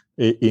were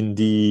in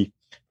the,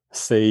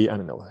 say,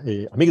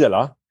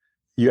 amygdala,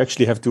 you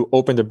actually have to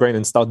open the brain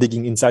and start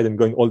digging inside and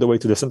going all the way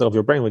to the center of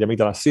your brain where the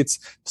amygdala sits.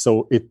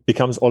 So it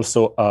becomes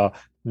also a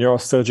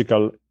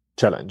neurosurgical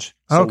challenge.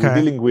 So we're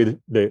dealing with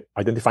the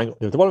identifying what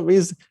the problem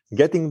is,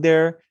 getting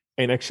there,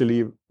 and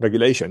actually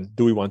regulation.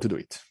 Do we want to do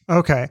it?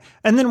 Okay.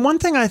 And then one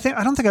thing I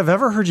don't think I've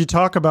ever heard you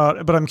talk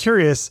about, but I'm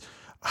curious,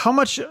 how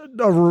much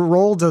a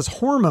role does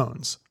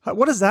hormones?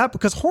 What is that?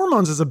 Because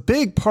hormones is a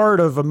big part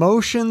of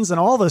emotions and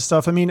all this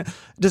stuff. I mean,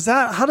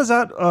 how does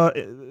that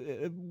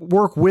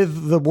work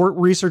with the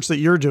research that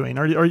you're doing?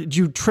 Or do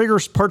you trigger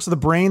parts of the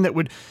brain that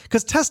would,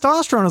 because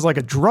testosterone is like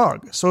a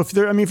drug. So if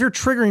you're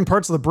triggering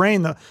parts of the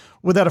brain,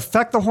 would that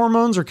affect the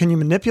hormones, or can you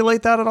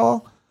manipulate that at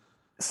all?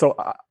 So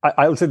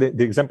I would say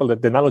the example,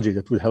 the analogy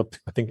that would help,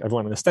 I think,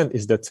 everyone understand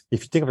is that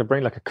if you think of the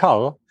brain like a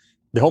car,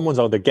 the hormones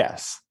are the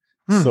gas.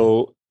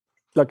 So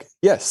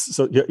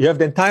so you have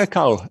the entire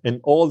car and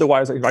all the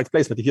wires are in the right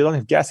place, but if you don't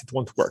have gas, it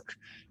won't work.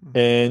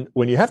 And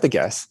when you have the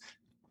gas,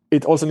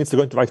 it also needs to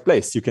go into the right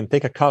place. You can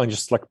take a car and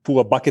just like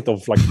pour a bucket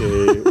of like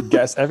the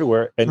gas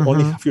everywhere, and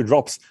only a few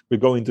drops will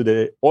go into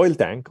the oil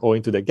tank or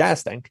into the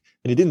gas tank,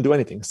 and it didn't do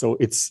anything. So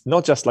it's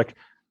not just like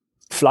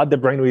flood the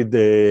brain with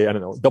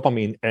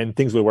dopamine and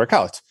things will work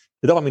out.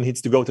 The dopamine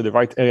needs to go to the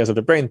right areas of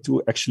the brain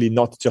to actually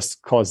not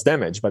just cause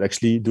damage, but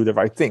actually do the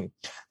right thing.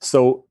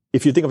 So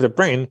if you think of the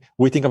brain,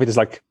 we think of it as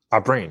like a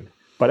brain,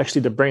 but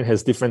actually the brain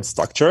has different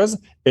structures,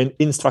 and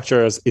in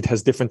structures, it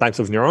has different types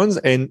of neurons,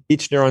 and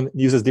each neuron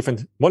uses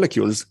different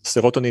molecules,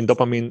 serotonin,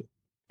 dopamine,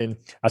 and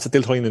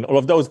acetylcholine and all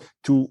of those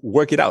to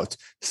work it out.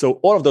 So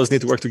all of those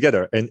need to work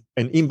together, and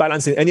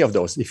imbalance in any of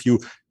those. If you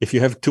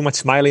have too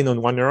much myelin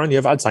on one neuron, you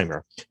have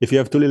Alzheimer. If you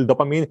have too little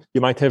dopamine,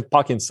 you might have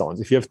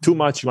Parkinson's. If you have too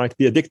much, you might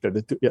be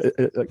addicted,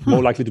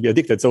 more likely to be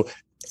addicted. So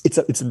it's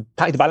a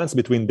tight balance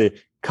between the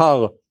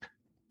car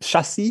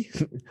chassis,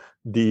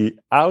 the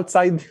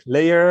outside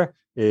layer,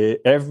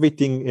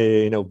 everything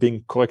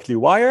being correctly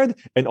wired,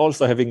 and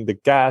also having the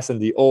gas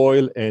and the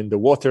oil and the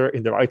water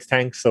in the right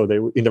tank, so they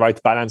in the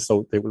right balance,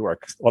 so they will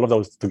work. All of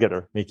those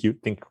together make you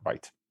think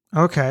right.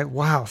 Okay.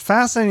 Wow.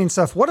 Fascinating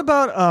stuff. What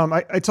about,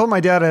 I told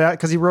my dad,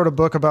 because he wrote a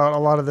book about a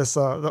lot of this,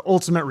 the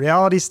ultimate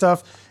reality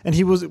stuff. And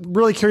he was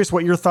really curious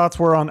what your thoughts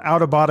were on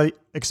out of body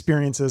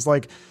experiences,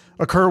 like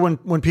occur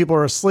when people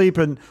are asleep,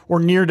 or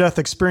near death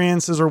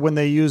experiences, or when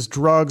they use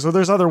drugs, or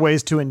there's other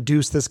ways to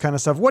induce this kind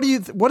of stuff. What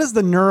is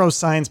the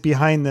neuroscience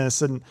behind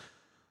this? And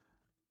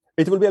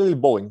it will be a little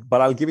boring, but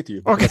I'll give it to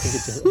you. Okay.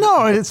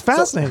 No, it's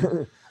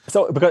fascinating.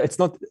 So because it's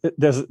not,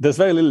 there's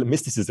very little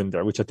mysticism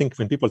there, which I think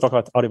when people talk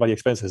about out-of-body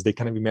experiences, they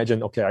kind of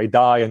imagine, okay, I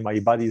die and my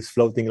body is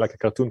floating like a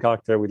cartoon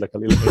character with like a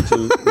little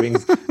angel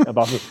wings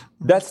above me.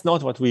 That's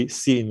not what we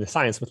see in the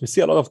science, but we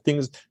see a lot of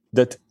things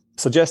that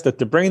suggest that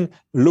the brain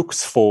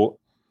looks for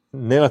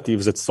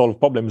narratives that solve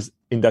problems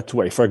in that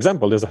way. For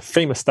example, there's a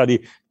famous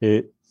study,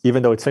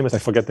 even though it's famous, I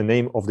forget the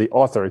name of the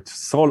author. It's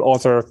sole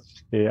author,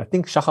 I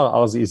think Shahar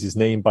Arzi is his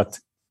name, but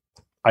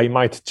I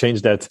might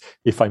change that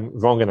if I'm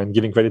wrong and I'm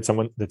giving credit to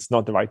someone that's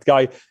not the right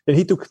guy. And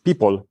he took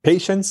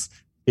patients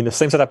in the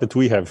same setup that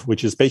we have,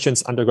 which is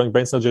patients undergoing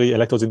brain surgery,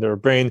 electrodes in their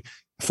brain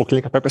for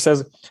clinical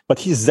purposes, but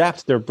he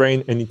zapped their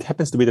brain, and it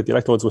happens to be that the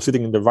electrodes were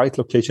sitting in the right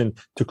location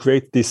to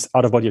create this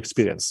out-of-body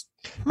experience.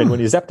 And when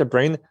he zapped the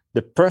brain,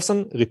 the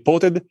person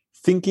reported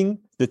thinking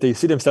that they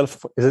see themselves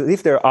as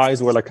if their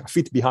eyes were like a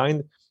feet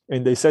behind,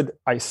 and they said,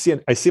 I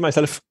see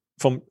myself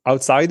from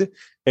outside,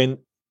 and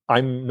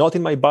I'm not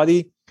in my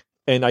body,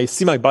 and I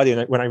see my body,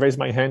 and when I raise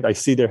my hand, I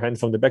see their hand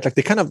from the back. Like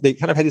they kind of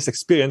had this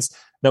experience.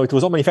 Now it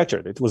was all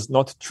manufactured. It was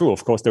not true.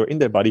 Of course, they were in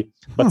their body,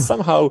 but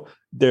somehow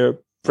their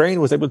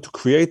brain was able to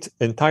create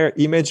an entire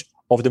image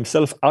of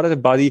themselves out of the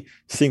body,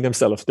 seeing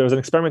themselves. There was an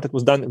experiment that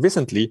was done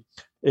recently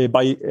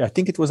by, I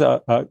think it was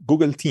a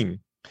Google team,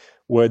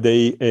 where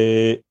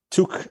they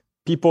took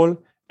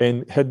people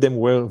and had them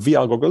wear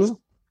VR goggles.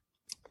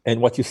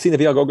 And what you see in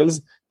the VR goggles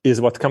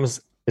is what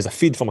comes as a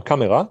feed from a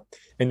camera,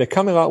 and the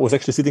camera was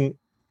actually sitting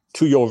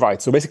to your right.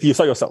 So basically you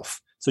saw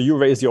yourself. So you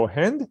raise your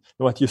hand, and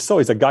what you saw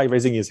is a guy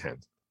raising his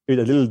hand with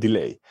a little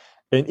delay.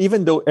 And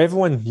even though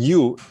everyone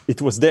knew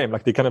it was them,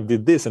 like they kind of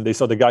did this and they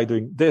saw the guy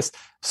doing this,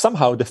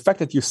 somehow the fact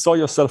that you saw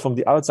yourself from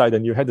the outside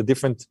and you had a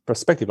different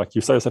perspective, like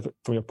you saw yourself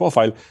from your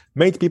profile,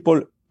 made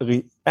people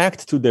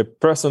react to the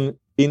person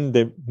in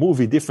the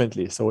movie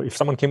differently. So if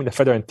someone came in a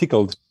feather and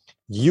tickled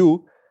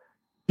you,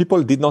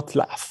 people did not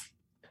laugh.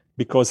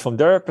 Because from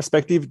their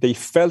perspective, they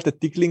felt a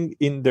tickling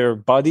in their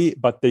body,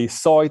 but they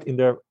saw it in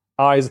their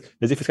eyes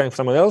as if it's coming from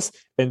someone else,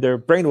 and their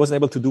brain wasn't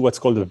able to do what's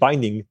called the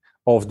binding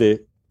of the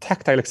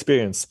tactile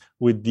experience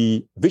with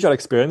the visual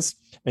experience,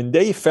 and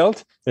they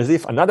felt as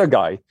if another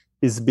guy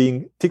is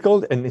being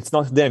tickled and it's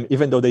not them,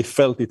 even though they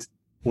felt it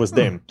was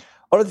them.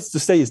 All of this to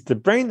say is the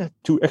brain,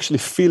 to actually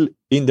feel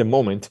in the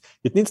moment,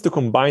 it needs to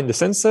combine the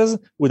senses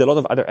with a lot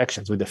of other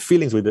actions, with the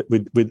feelings, with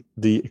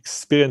the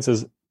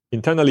experiences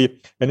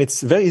internally, and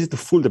it's very easy to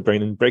fool the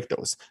brain and break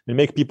those and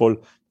make people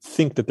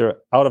think that they're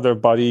out of their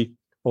body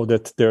or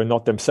that they're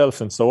not themselves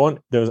and so on.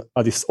 There's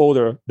a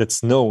disorder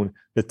that's known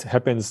that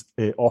happens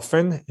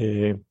often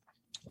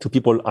to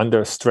people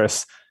under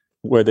stress,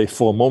 where they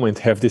for a moment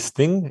have this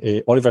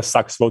thing. Oliver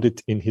Sacks wrote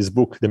it in his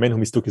book, The Man Who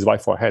Mistook His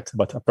Wife for a Hat,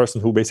 but a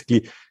person who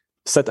basically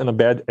sat on a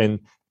bed and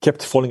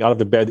kept falling out of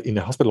the bed in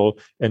a hospital.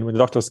 And when the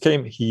doctors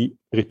came, he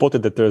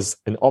reported that there's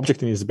an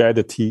object in his bed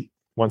that he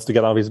wants to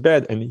get out of his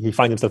bed, and he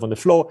finds himself on the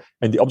floor,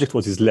 and the object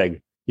was his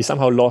leg. He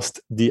somehow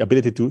lost the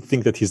ability to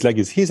think that his leg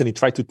is his, and he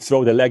tried to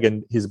throw the leg,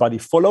 and his body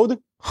followed.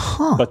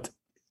 But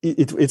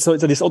it's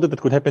a disorder that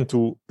could happen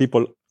to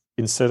people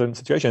in certain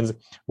situations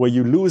where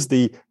you lose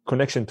the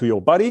connection to your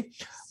body.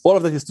 All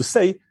of that is to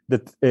say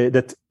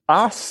that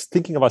us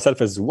thinking of ourselves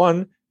as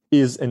one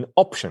is an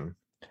option.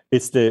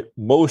 It's the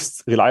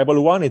most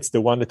reliable one. It's the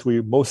one that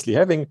we're mostly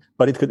having,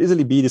 but it could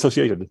easily be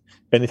dissociated.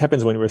 And it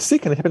happens when we're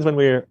sick, and it happens when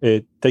we're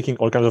taking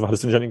all kinds of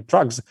hallucinogenic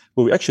drugs,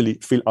 where we actually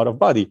feel out of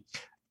body.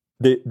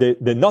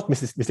 The not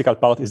mystical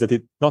part is that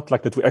it's not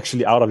like that we're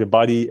actually out of the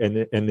body,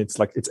 and it's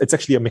like it's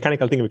actually a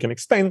mechanical thing we can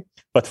explain.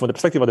 But from the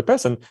perspective of the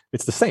person,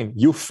 it's the same.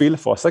 You feel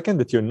for a second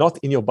that you're not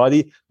in your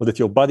body, or that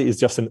your body is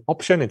just an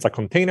option. It's a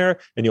container,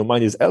 and your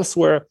mind is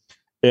elsewhere.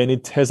 And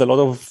it has a lot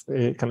of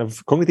kind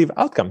of cognitive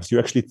outcomes. You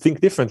actually think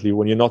differently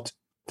when you're not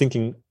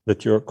thinking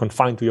that you're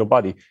confined to your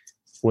body,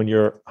 when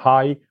you're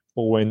high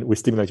or when we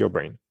stimulate your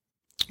brain.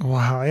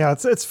 Wow. Yeah,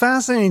 it's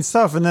fascinating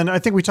stuff. And then I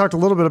think we talked a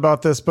little bit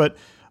about this, but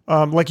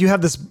like you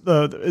have this,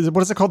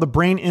 what is it called? The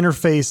brain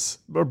interface,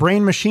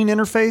 brain machine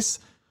interface.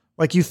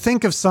 Like you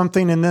think of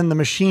something and then the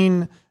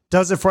machine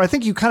does it for, I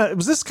think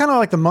was this kind of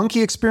like the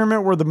monkey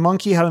experiment where the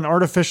monkey had an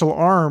artificial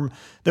arm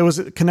that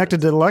was connected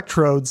to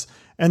electrodes,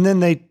 and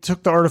then they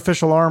took the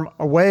artificial arm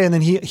away, and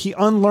then he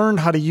unlearned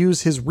how to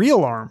use his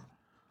real arm.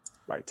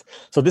 Right.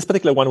 So this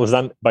particular one was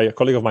done by a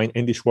colleague of mine,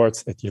 Andy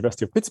Schwartz at the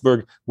University of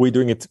Pittsburgh. We're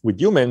doing it with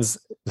humans,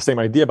 the same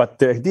idea, but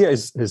the idea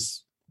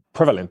is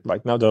prevalent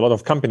right now. There are a lot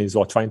of companies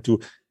who are trying to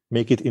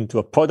make it into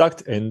a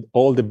product, and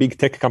all the big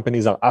tech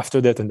companies are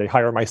after that, and they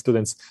hire my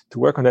students to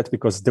work on that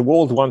because the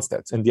world wants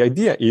that. And the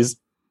idea is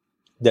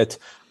that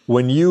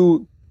when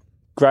you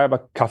grab a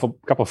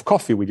cup of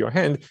coffee with your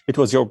hand, it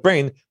was your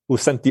brain who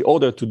sent the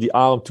order to the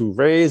arm to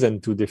raise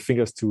and to the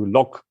fingers to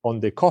lock on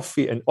the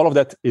coffee. And all of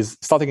that is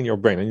starting in your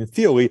brain. And in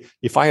theory,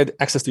 if I had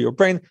access to your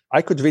brain,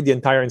 I could read the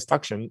entire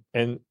instruction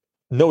and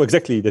know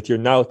exactly that you're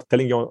now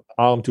telling your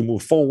arm to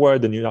move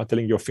forward and you're now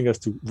telling your fingers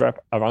to wrap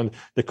around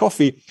the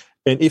coffee.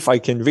 And if I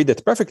can read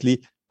that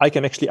perfectly, I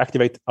can actually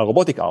activate a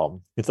robotic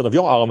arm instead of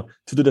your arm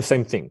to do the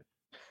same thing.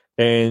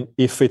 And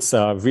if it's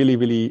a really,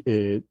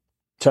 really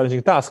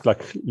challenging task,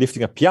 like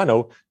lifting a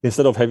piano,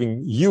 instead of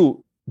having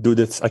you do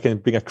this, I can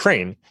bring a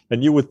crane.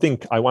 And you would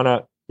think, I want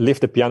to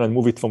lift the piano and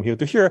move it from here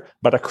to here,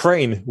 but a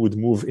crane would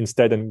move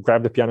instead and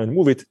grab the piano and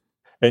move it.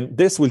 And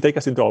this will take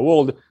us into a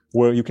world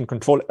where you can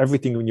control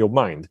everything in your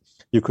mind.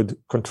 You could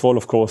control,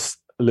 of course,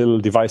 little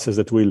devices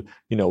that will,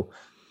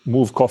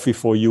 move coffee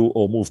for you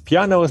or move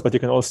pianos, but you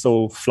can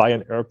also fly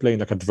an airplane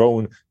like a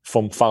drone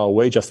from far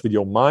away just with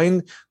your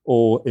mind,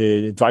 or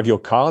drive your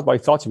car by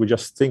thoughts. You would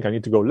just think, I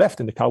need to go left,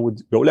 and the car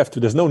would go left.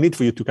 So there's no need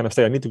for you to kind of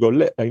say, I need to go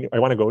left. I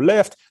want to go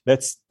left.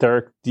 Let's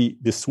turn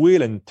this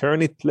wheel and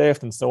turn it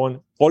left and so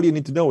on. All you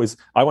need to know is,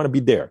 I want to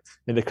be there.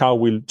 And the car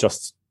will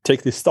just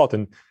take this thought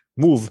and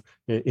move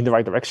in the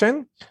right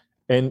direction.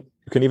 And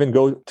you can even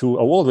go to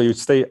a world where you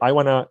say, I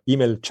want to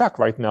email Chuck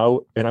right now,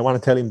 and I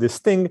want to tell him this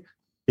thing.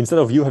 Instead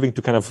of you having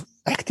to kind of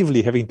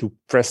actively having to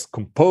press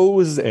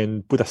compose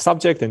and put a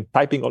subject and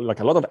typing like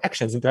a lot of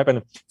actions need to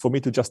happen for me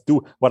to just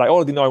do what I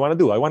already know I want to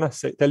do. I want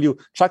to tell you,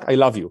 Chuck, I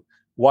love you.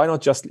 Why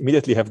not just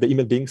immediately have the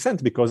email being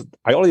sent? Because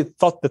I already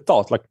thought the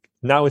thought. Like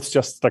now it's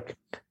just like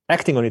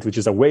acting on it, which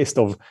is a waste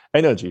of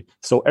energy.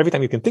 So every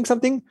time you can think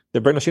something, the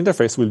brain-machine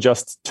interface will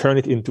just turn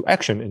it into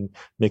action and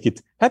make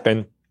it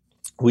happen.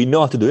 We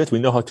know how to do it. We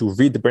know how to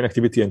read the brain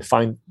activity and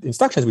find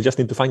instructions. We just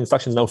need to find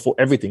instructions now for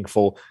everything,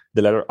 for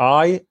the letter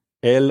I,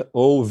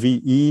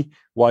 LOVEYOU,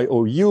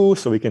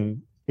 so we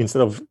can,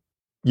 instead of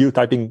you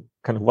typing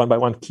kind of one by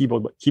one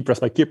keyboard, key press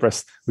by key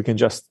press, we can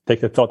just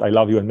take the thought, I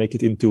love you, and make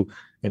it into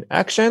an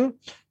action.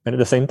 And at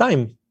the same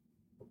time,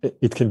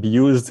 it can be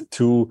used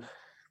to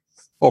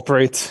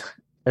operate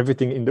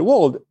everything in the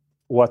world.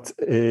 What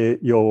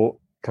your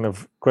kind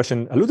of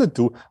question alluded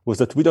to was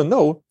that we don't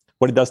know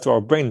what it does to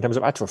our brain in terms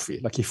of atrophy.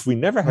 Like if we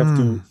never have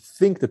to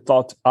think the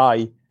thought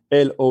I,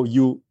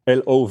 LOVEYOU,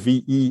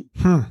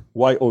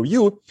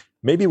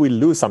 maybe we'll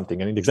lose something.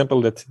 And in the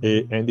example that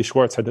Andy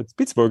Schwartz had at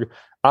Pittsburgh,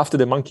 after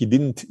the monkey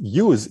didn't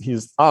use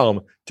his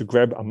arm to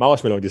grab a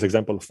marshmallow, in this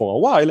example, for a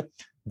while,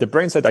 the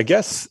brain said, I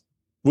guess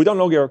we don't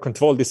longer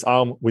control this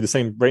arm with the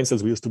same brain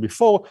cells we used to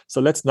before,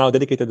 so let's now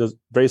dedicate those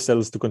brain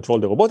cells to control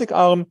the robotic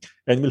arm,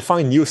 and we'll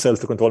find new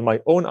cells to control my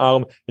own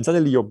arm. And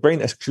suddenly your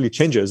brain actually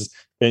changes,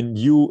 and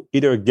you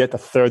either get a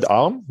third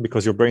arm,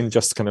 because your brain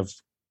just kind of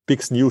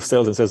picks new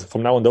cells and says,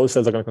 from now on, those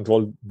cells are going to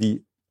control the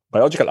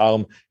biological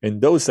arm,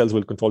 and those cells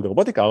will control the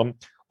robotic arm.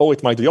 Or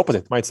it might do the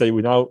opposite. It might say,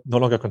 we now no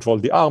longer control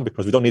the arm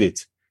because we don't need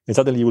it. And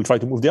suddenly you will try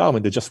to move the arm,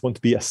 and there just won't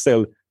be a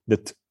cell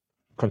that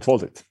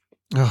controls it.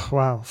 Oh,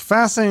 wow.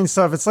 Fascinating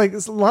stuff. It's like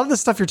a lot of the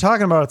stuff you're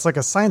talking about, it's like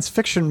a science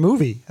fiction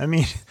movie. I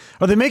mean,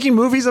 are they making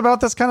movies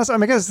about this kind of stuff? I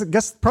mean, I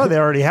guess probably they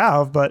already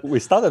have, but... We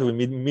started with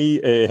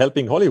me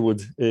helping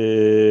Hollywood.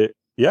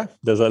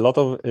 There's a lot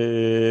of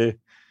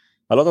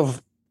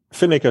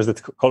filmmakers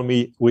that call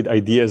me with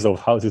ideas of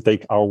how to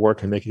take our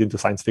work and make it into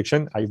science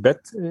fiction. I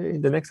bet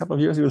in the next couple of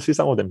years, you'll see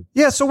some of them.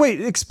 Yeah. So wait,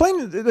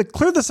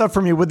 clear this up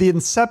for me. With the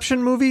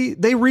Inception movie,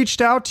 they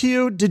reached out to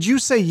you. Did you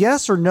say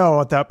yes or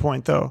no at that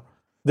point, though?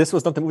 This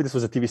was not the movie. This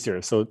was a TV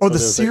series. The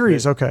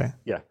series. Okay.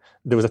 Yeah.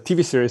 There was a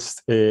TV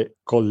series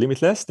called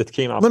Limitless that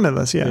came up.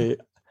 Limitless, yeah.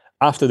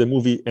 After the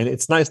movie. And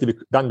it's nicely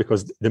done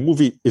because the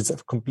movie is a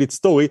complete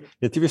story.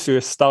 The TV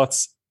series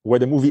starts where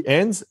the movie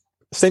ends.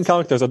 Same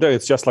characters are there.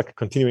 It's just like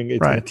continuing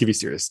it in a TV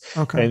series.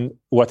 Okay. And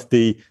what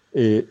the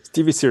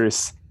TV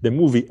series, the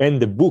movie,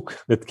 and the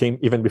book that came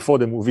even before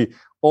the movie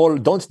all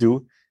don't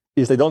do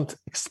is they don't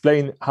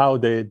explain how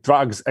the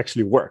drugs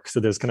actually work.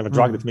 So there's kind of a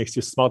drug that makes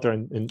you smarter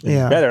and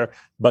better,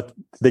 but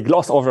they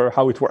gloss over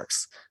how it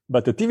works.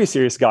 But the TV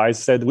series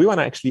guys said, we want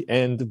to actually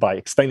end by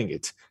explaining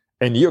it.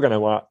 And you're going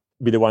to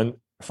be the one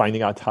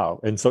finding out how.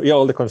 And so here are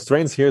all the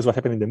constraints. Here's what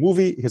happened in the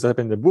movie. Here's what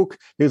happened in the book.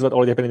 Here's what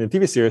already happened in the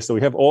TV series. So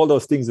we have all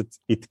those things that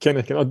it can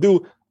and cannot do.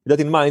 With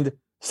that in mind,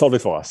 solve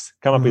it for us.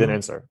 Come up with an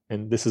answer.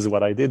 And this is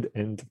what I did.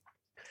 And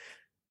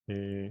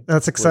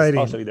that's exciting.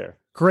 Partially there.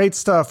 Great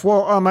stuff.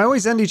 Well, I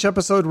always end each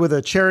episode with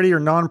a charity or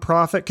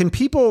nonprofit. Can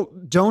people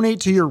donate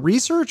to your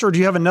research, or do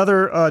you have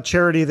another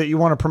charity that you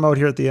want to promote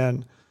here at the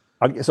end?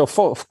 So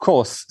of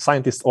course,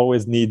 scientists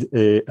always need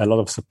a lot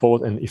of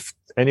support. And if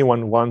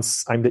anyone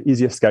wants, I'm the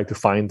easiest guy to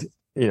find.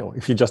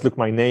 If you just look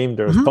my name,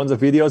 there's tons of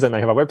videos, and I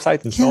have a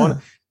website and so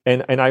on.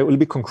 and I will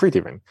be concrete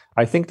even.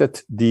 I think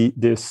that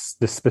the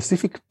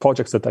specific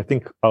projects that I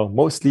think are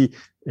mostly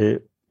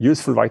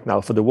useful right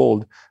now for the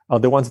world are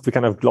the ones that we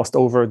kind of glossed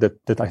over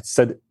that I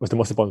said was the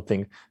most important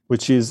thing,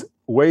 which is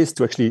ways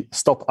to actually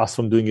stop us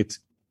from doing it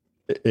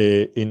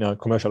in a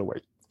commercial way.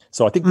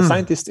 So I think the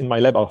scientists in my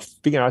lab are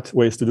figuring out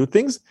ways to do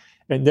things,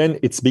 and then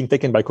it's being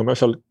taken by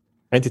commercial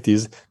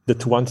entities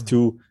that want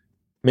to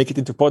make it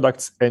into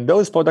products, and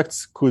those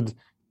products could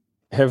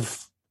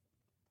have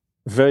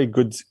very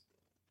good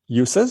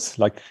uses,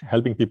 like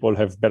helping people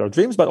have better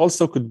dreams, but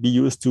also could be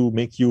used to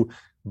make you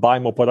buy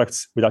more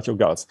products without your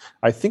guards.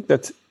 I think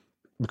that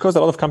because a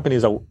lot of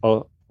companies are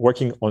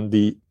working on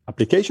the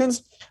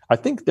applications, I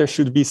think there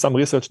should be some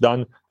research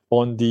done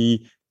on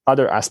the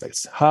other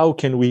aspects. How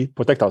can we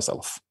protect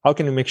ourselves? How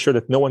can we make sure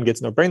that no one gets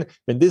in our brain?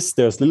 And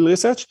there's little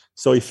research.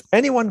 So if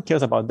anyone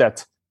cares about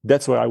that,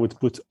 that's where I would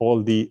put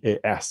all the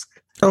ask.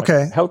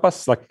 Okay. Like, help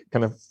us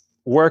kind of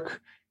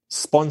work,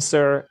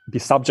 sponsor, be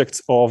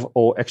subjects of,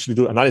 or actually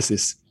do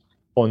analysis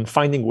on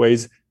finding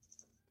ways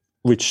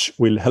which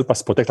will help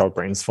us protect our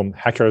brains from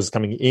hackers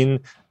coming in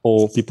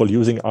or people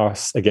using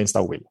us against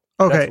our will.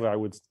 Okay. That's where I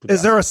would put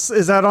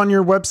is that on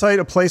your website,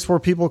 a place where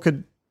people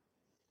could?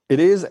 It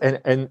is,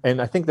 and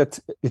I think that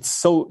it's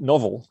so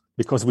novel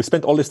because we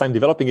spent all this time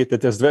developing it that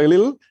there's very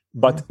little.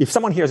 But if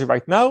someone hears it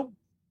right now,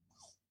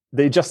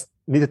 they just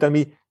need to tell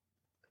me,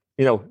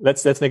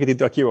 let's make it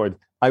into a keyword.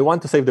 I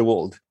want to save the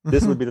world.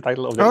 This would be the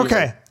title of the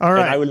Okay, email, all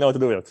right. and I will know how to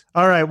do it.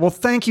 All right. Well,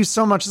 thank you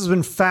so much. This has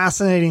been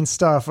fascinating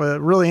stuff.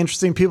 Really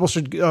interesting. People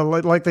should,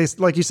 like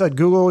you said,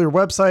 Google your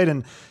website,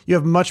 and you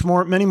have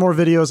many more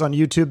videos on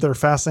YouTube that are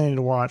fascinating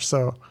to watch.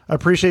 So I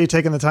appreciate you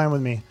taking the time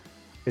with me.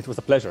 It was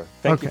a pleasure.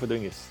 Thank you for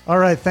doing this. All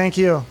right. Thank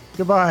you.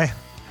 Goodbye.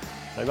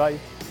 Bye-bye.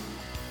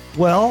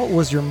 Well,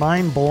 was your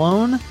mind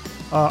blown?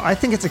 I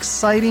think it's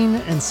exciting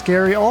and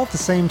scary all at the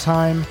same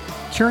time.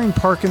 Curing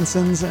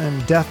Parkinson's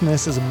and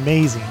deafness is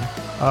amazing,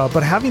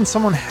 but having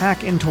someone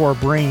hack into our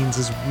brains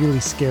is really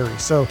scary.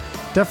 So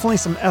definitely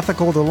some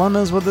ethical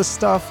dilemmas with this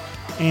stuff.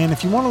 And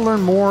if you want to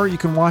learn more, you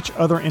can watch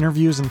other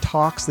interviews and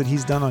talks that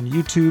he's done on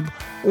YouTube,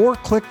 or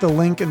click the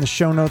link in the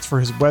show notes for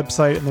his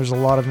website, and there's a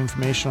lot of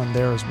information on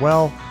there as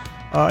well.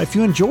 If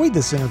you enjoyed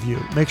this interview,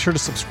 make sure to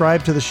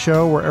subscribe to the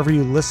show wherever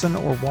you listen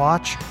or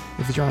watch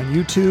if you're on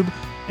YouTube,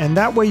 and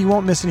that way you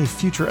won't miss any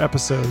future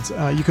episodes.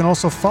 You can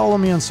also follow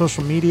me on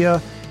social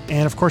media,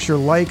 and of course your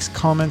likes,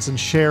 comments, and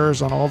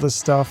shares on all this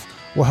stuff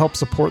will help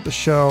support the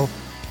show.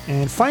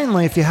 And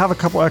finally, if you have a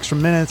couple extra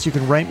minutes, you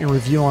can write me a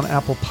review on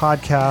Apple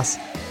Podcasts,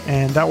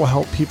 and that will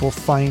help people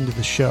find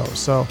the show.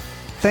 So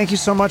thank you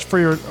so much for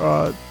your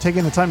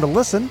taking the time to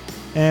listen,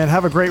 and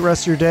have a great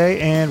rest of your day,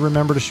 and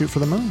remember to shoot for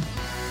the moon.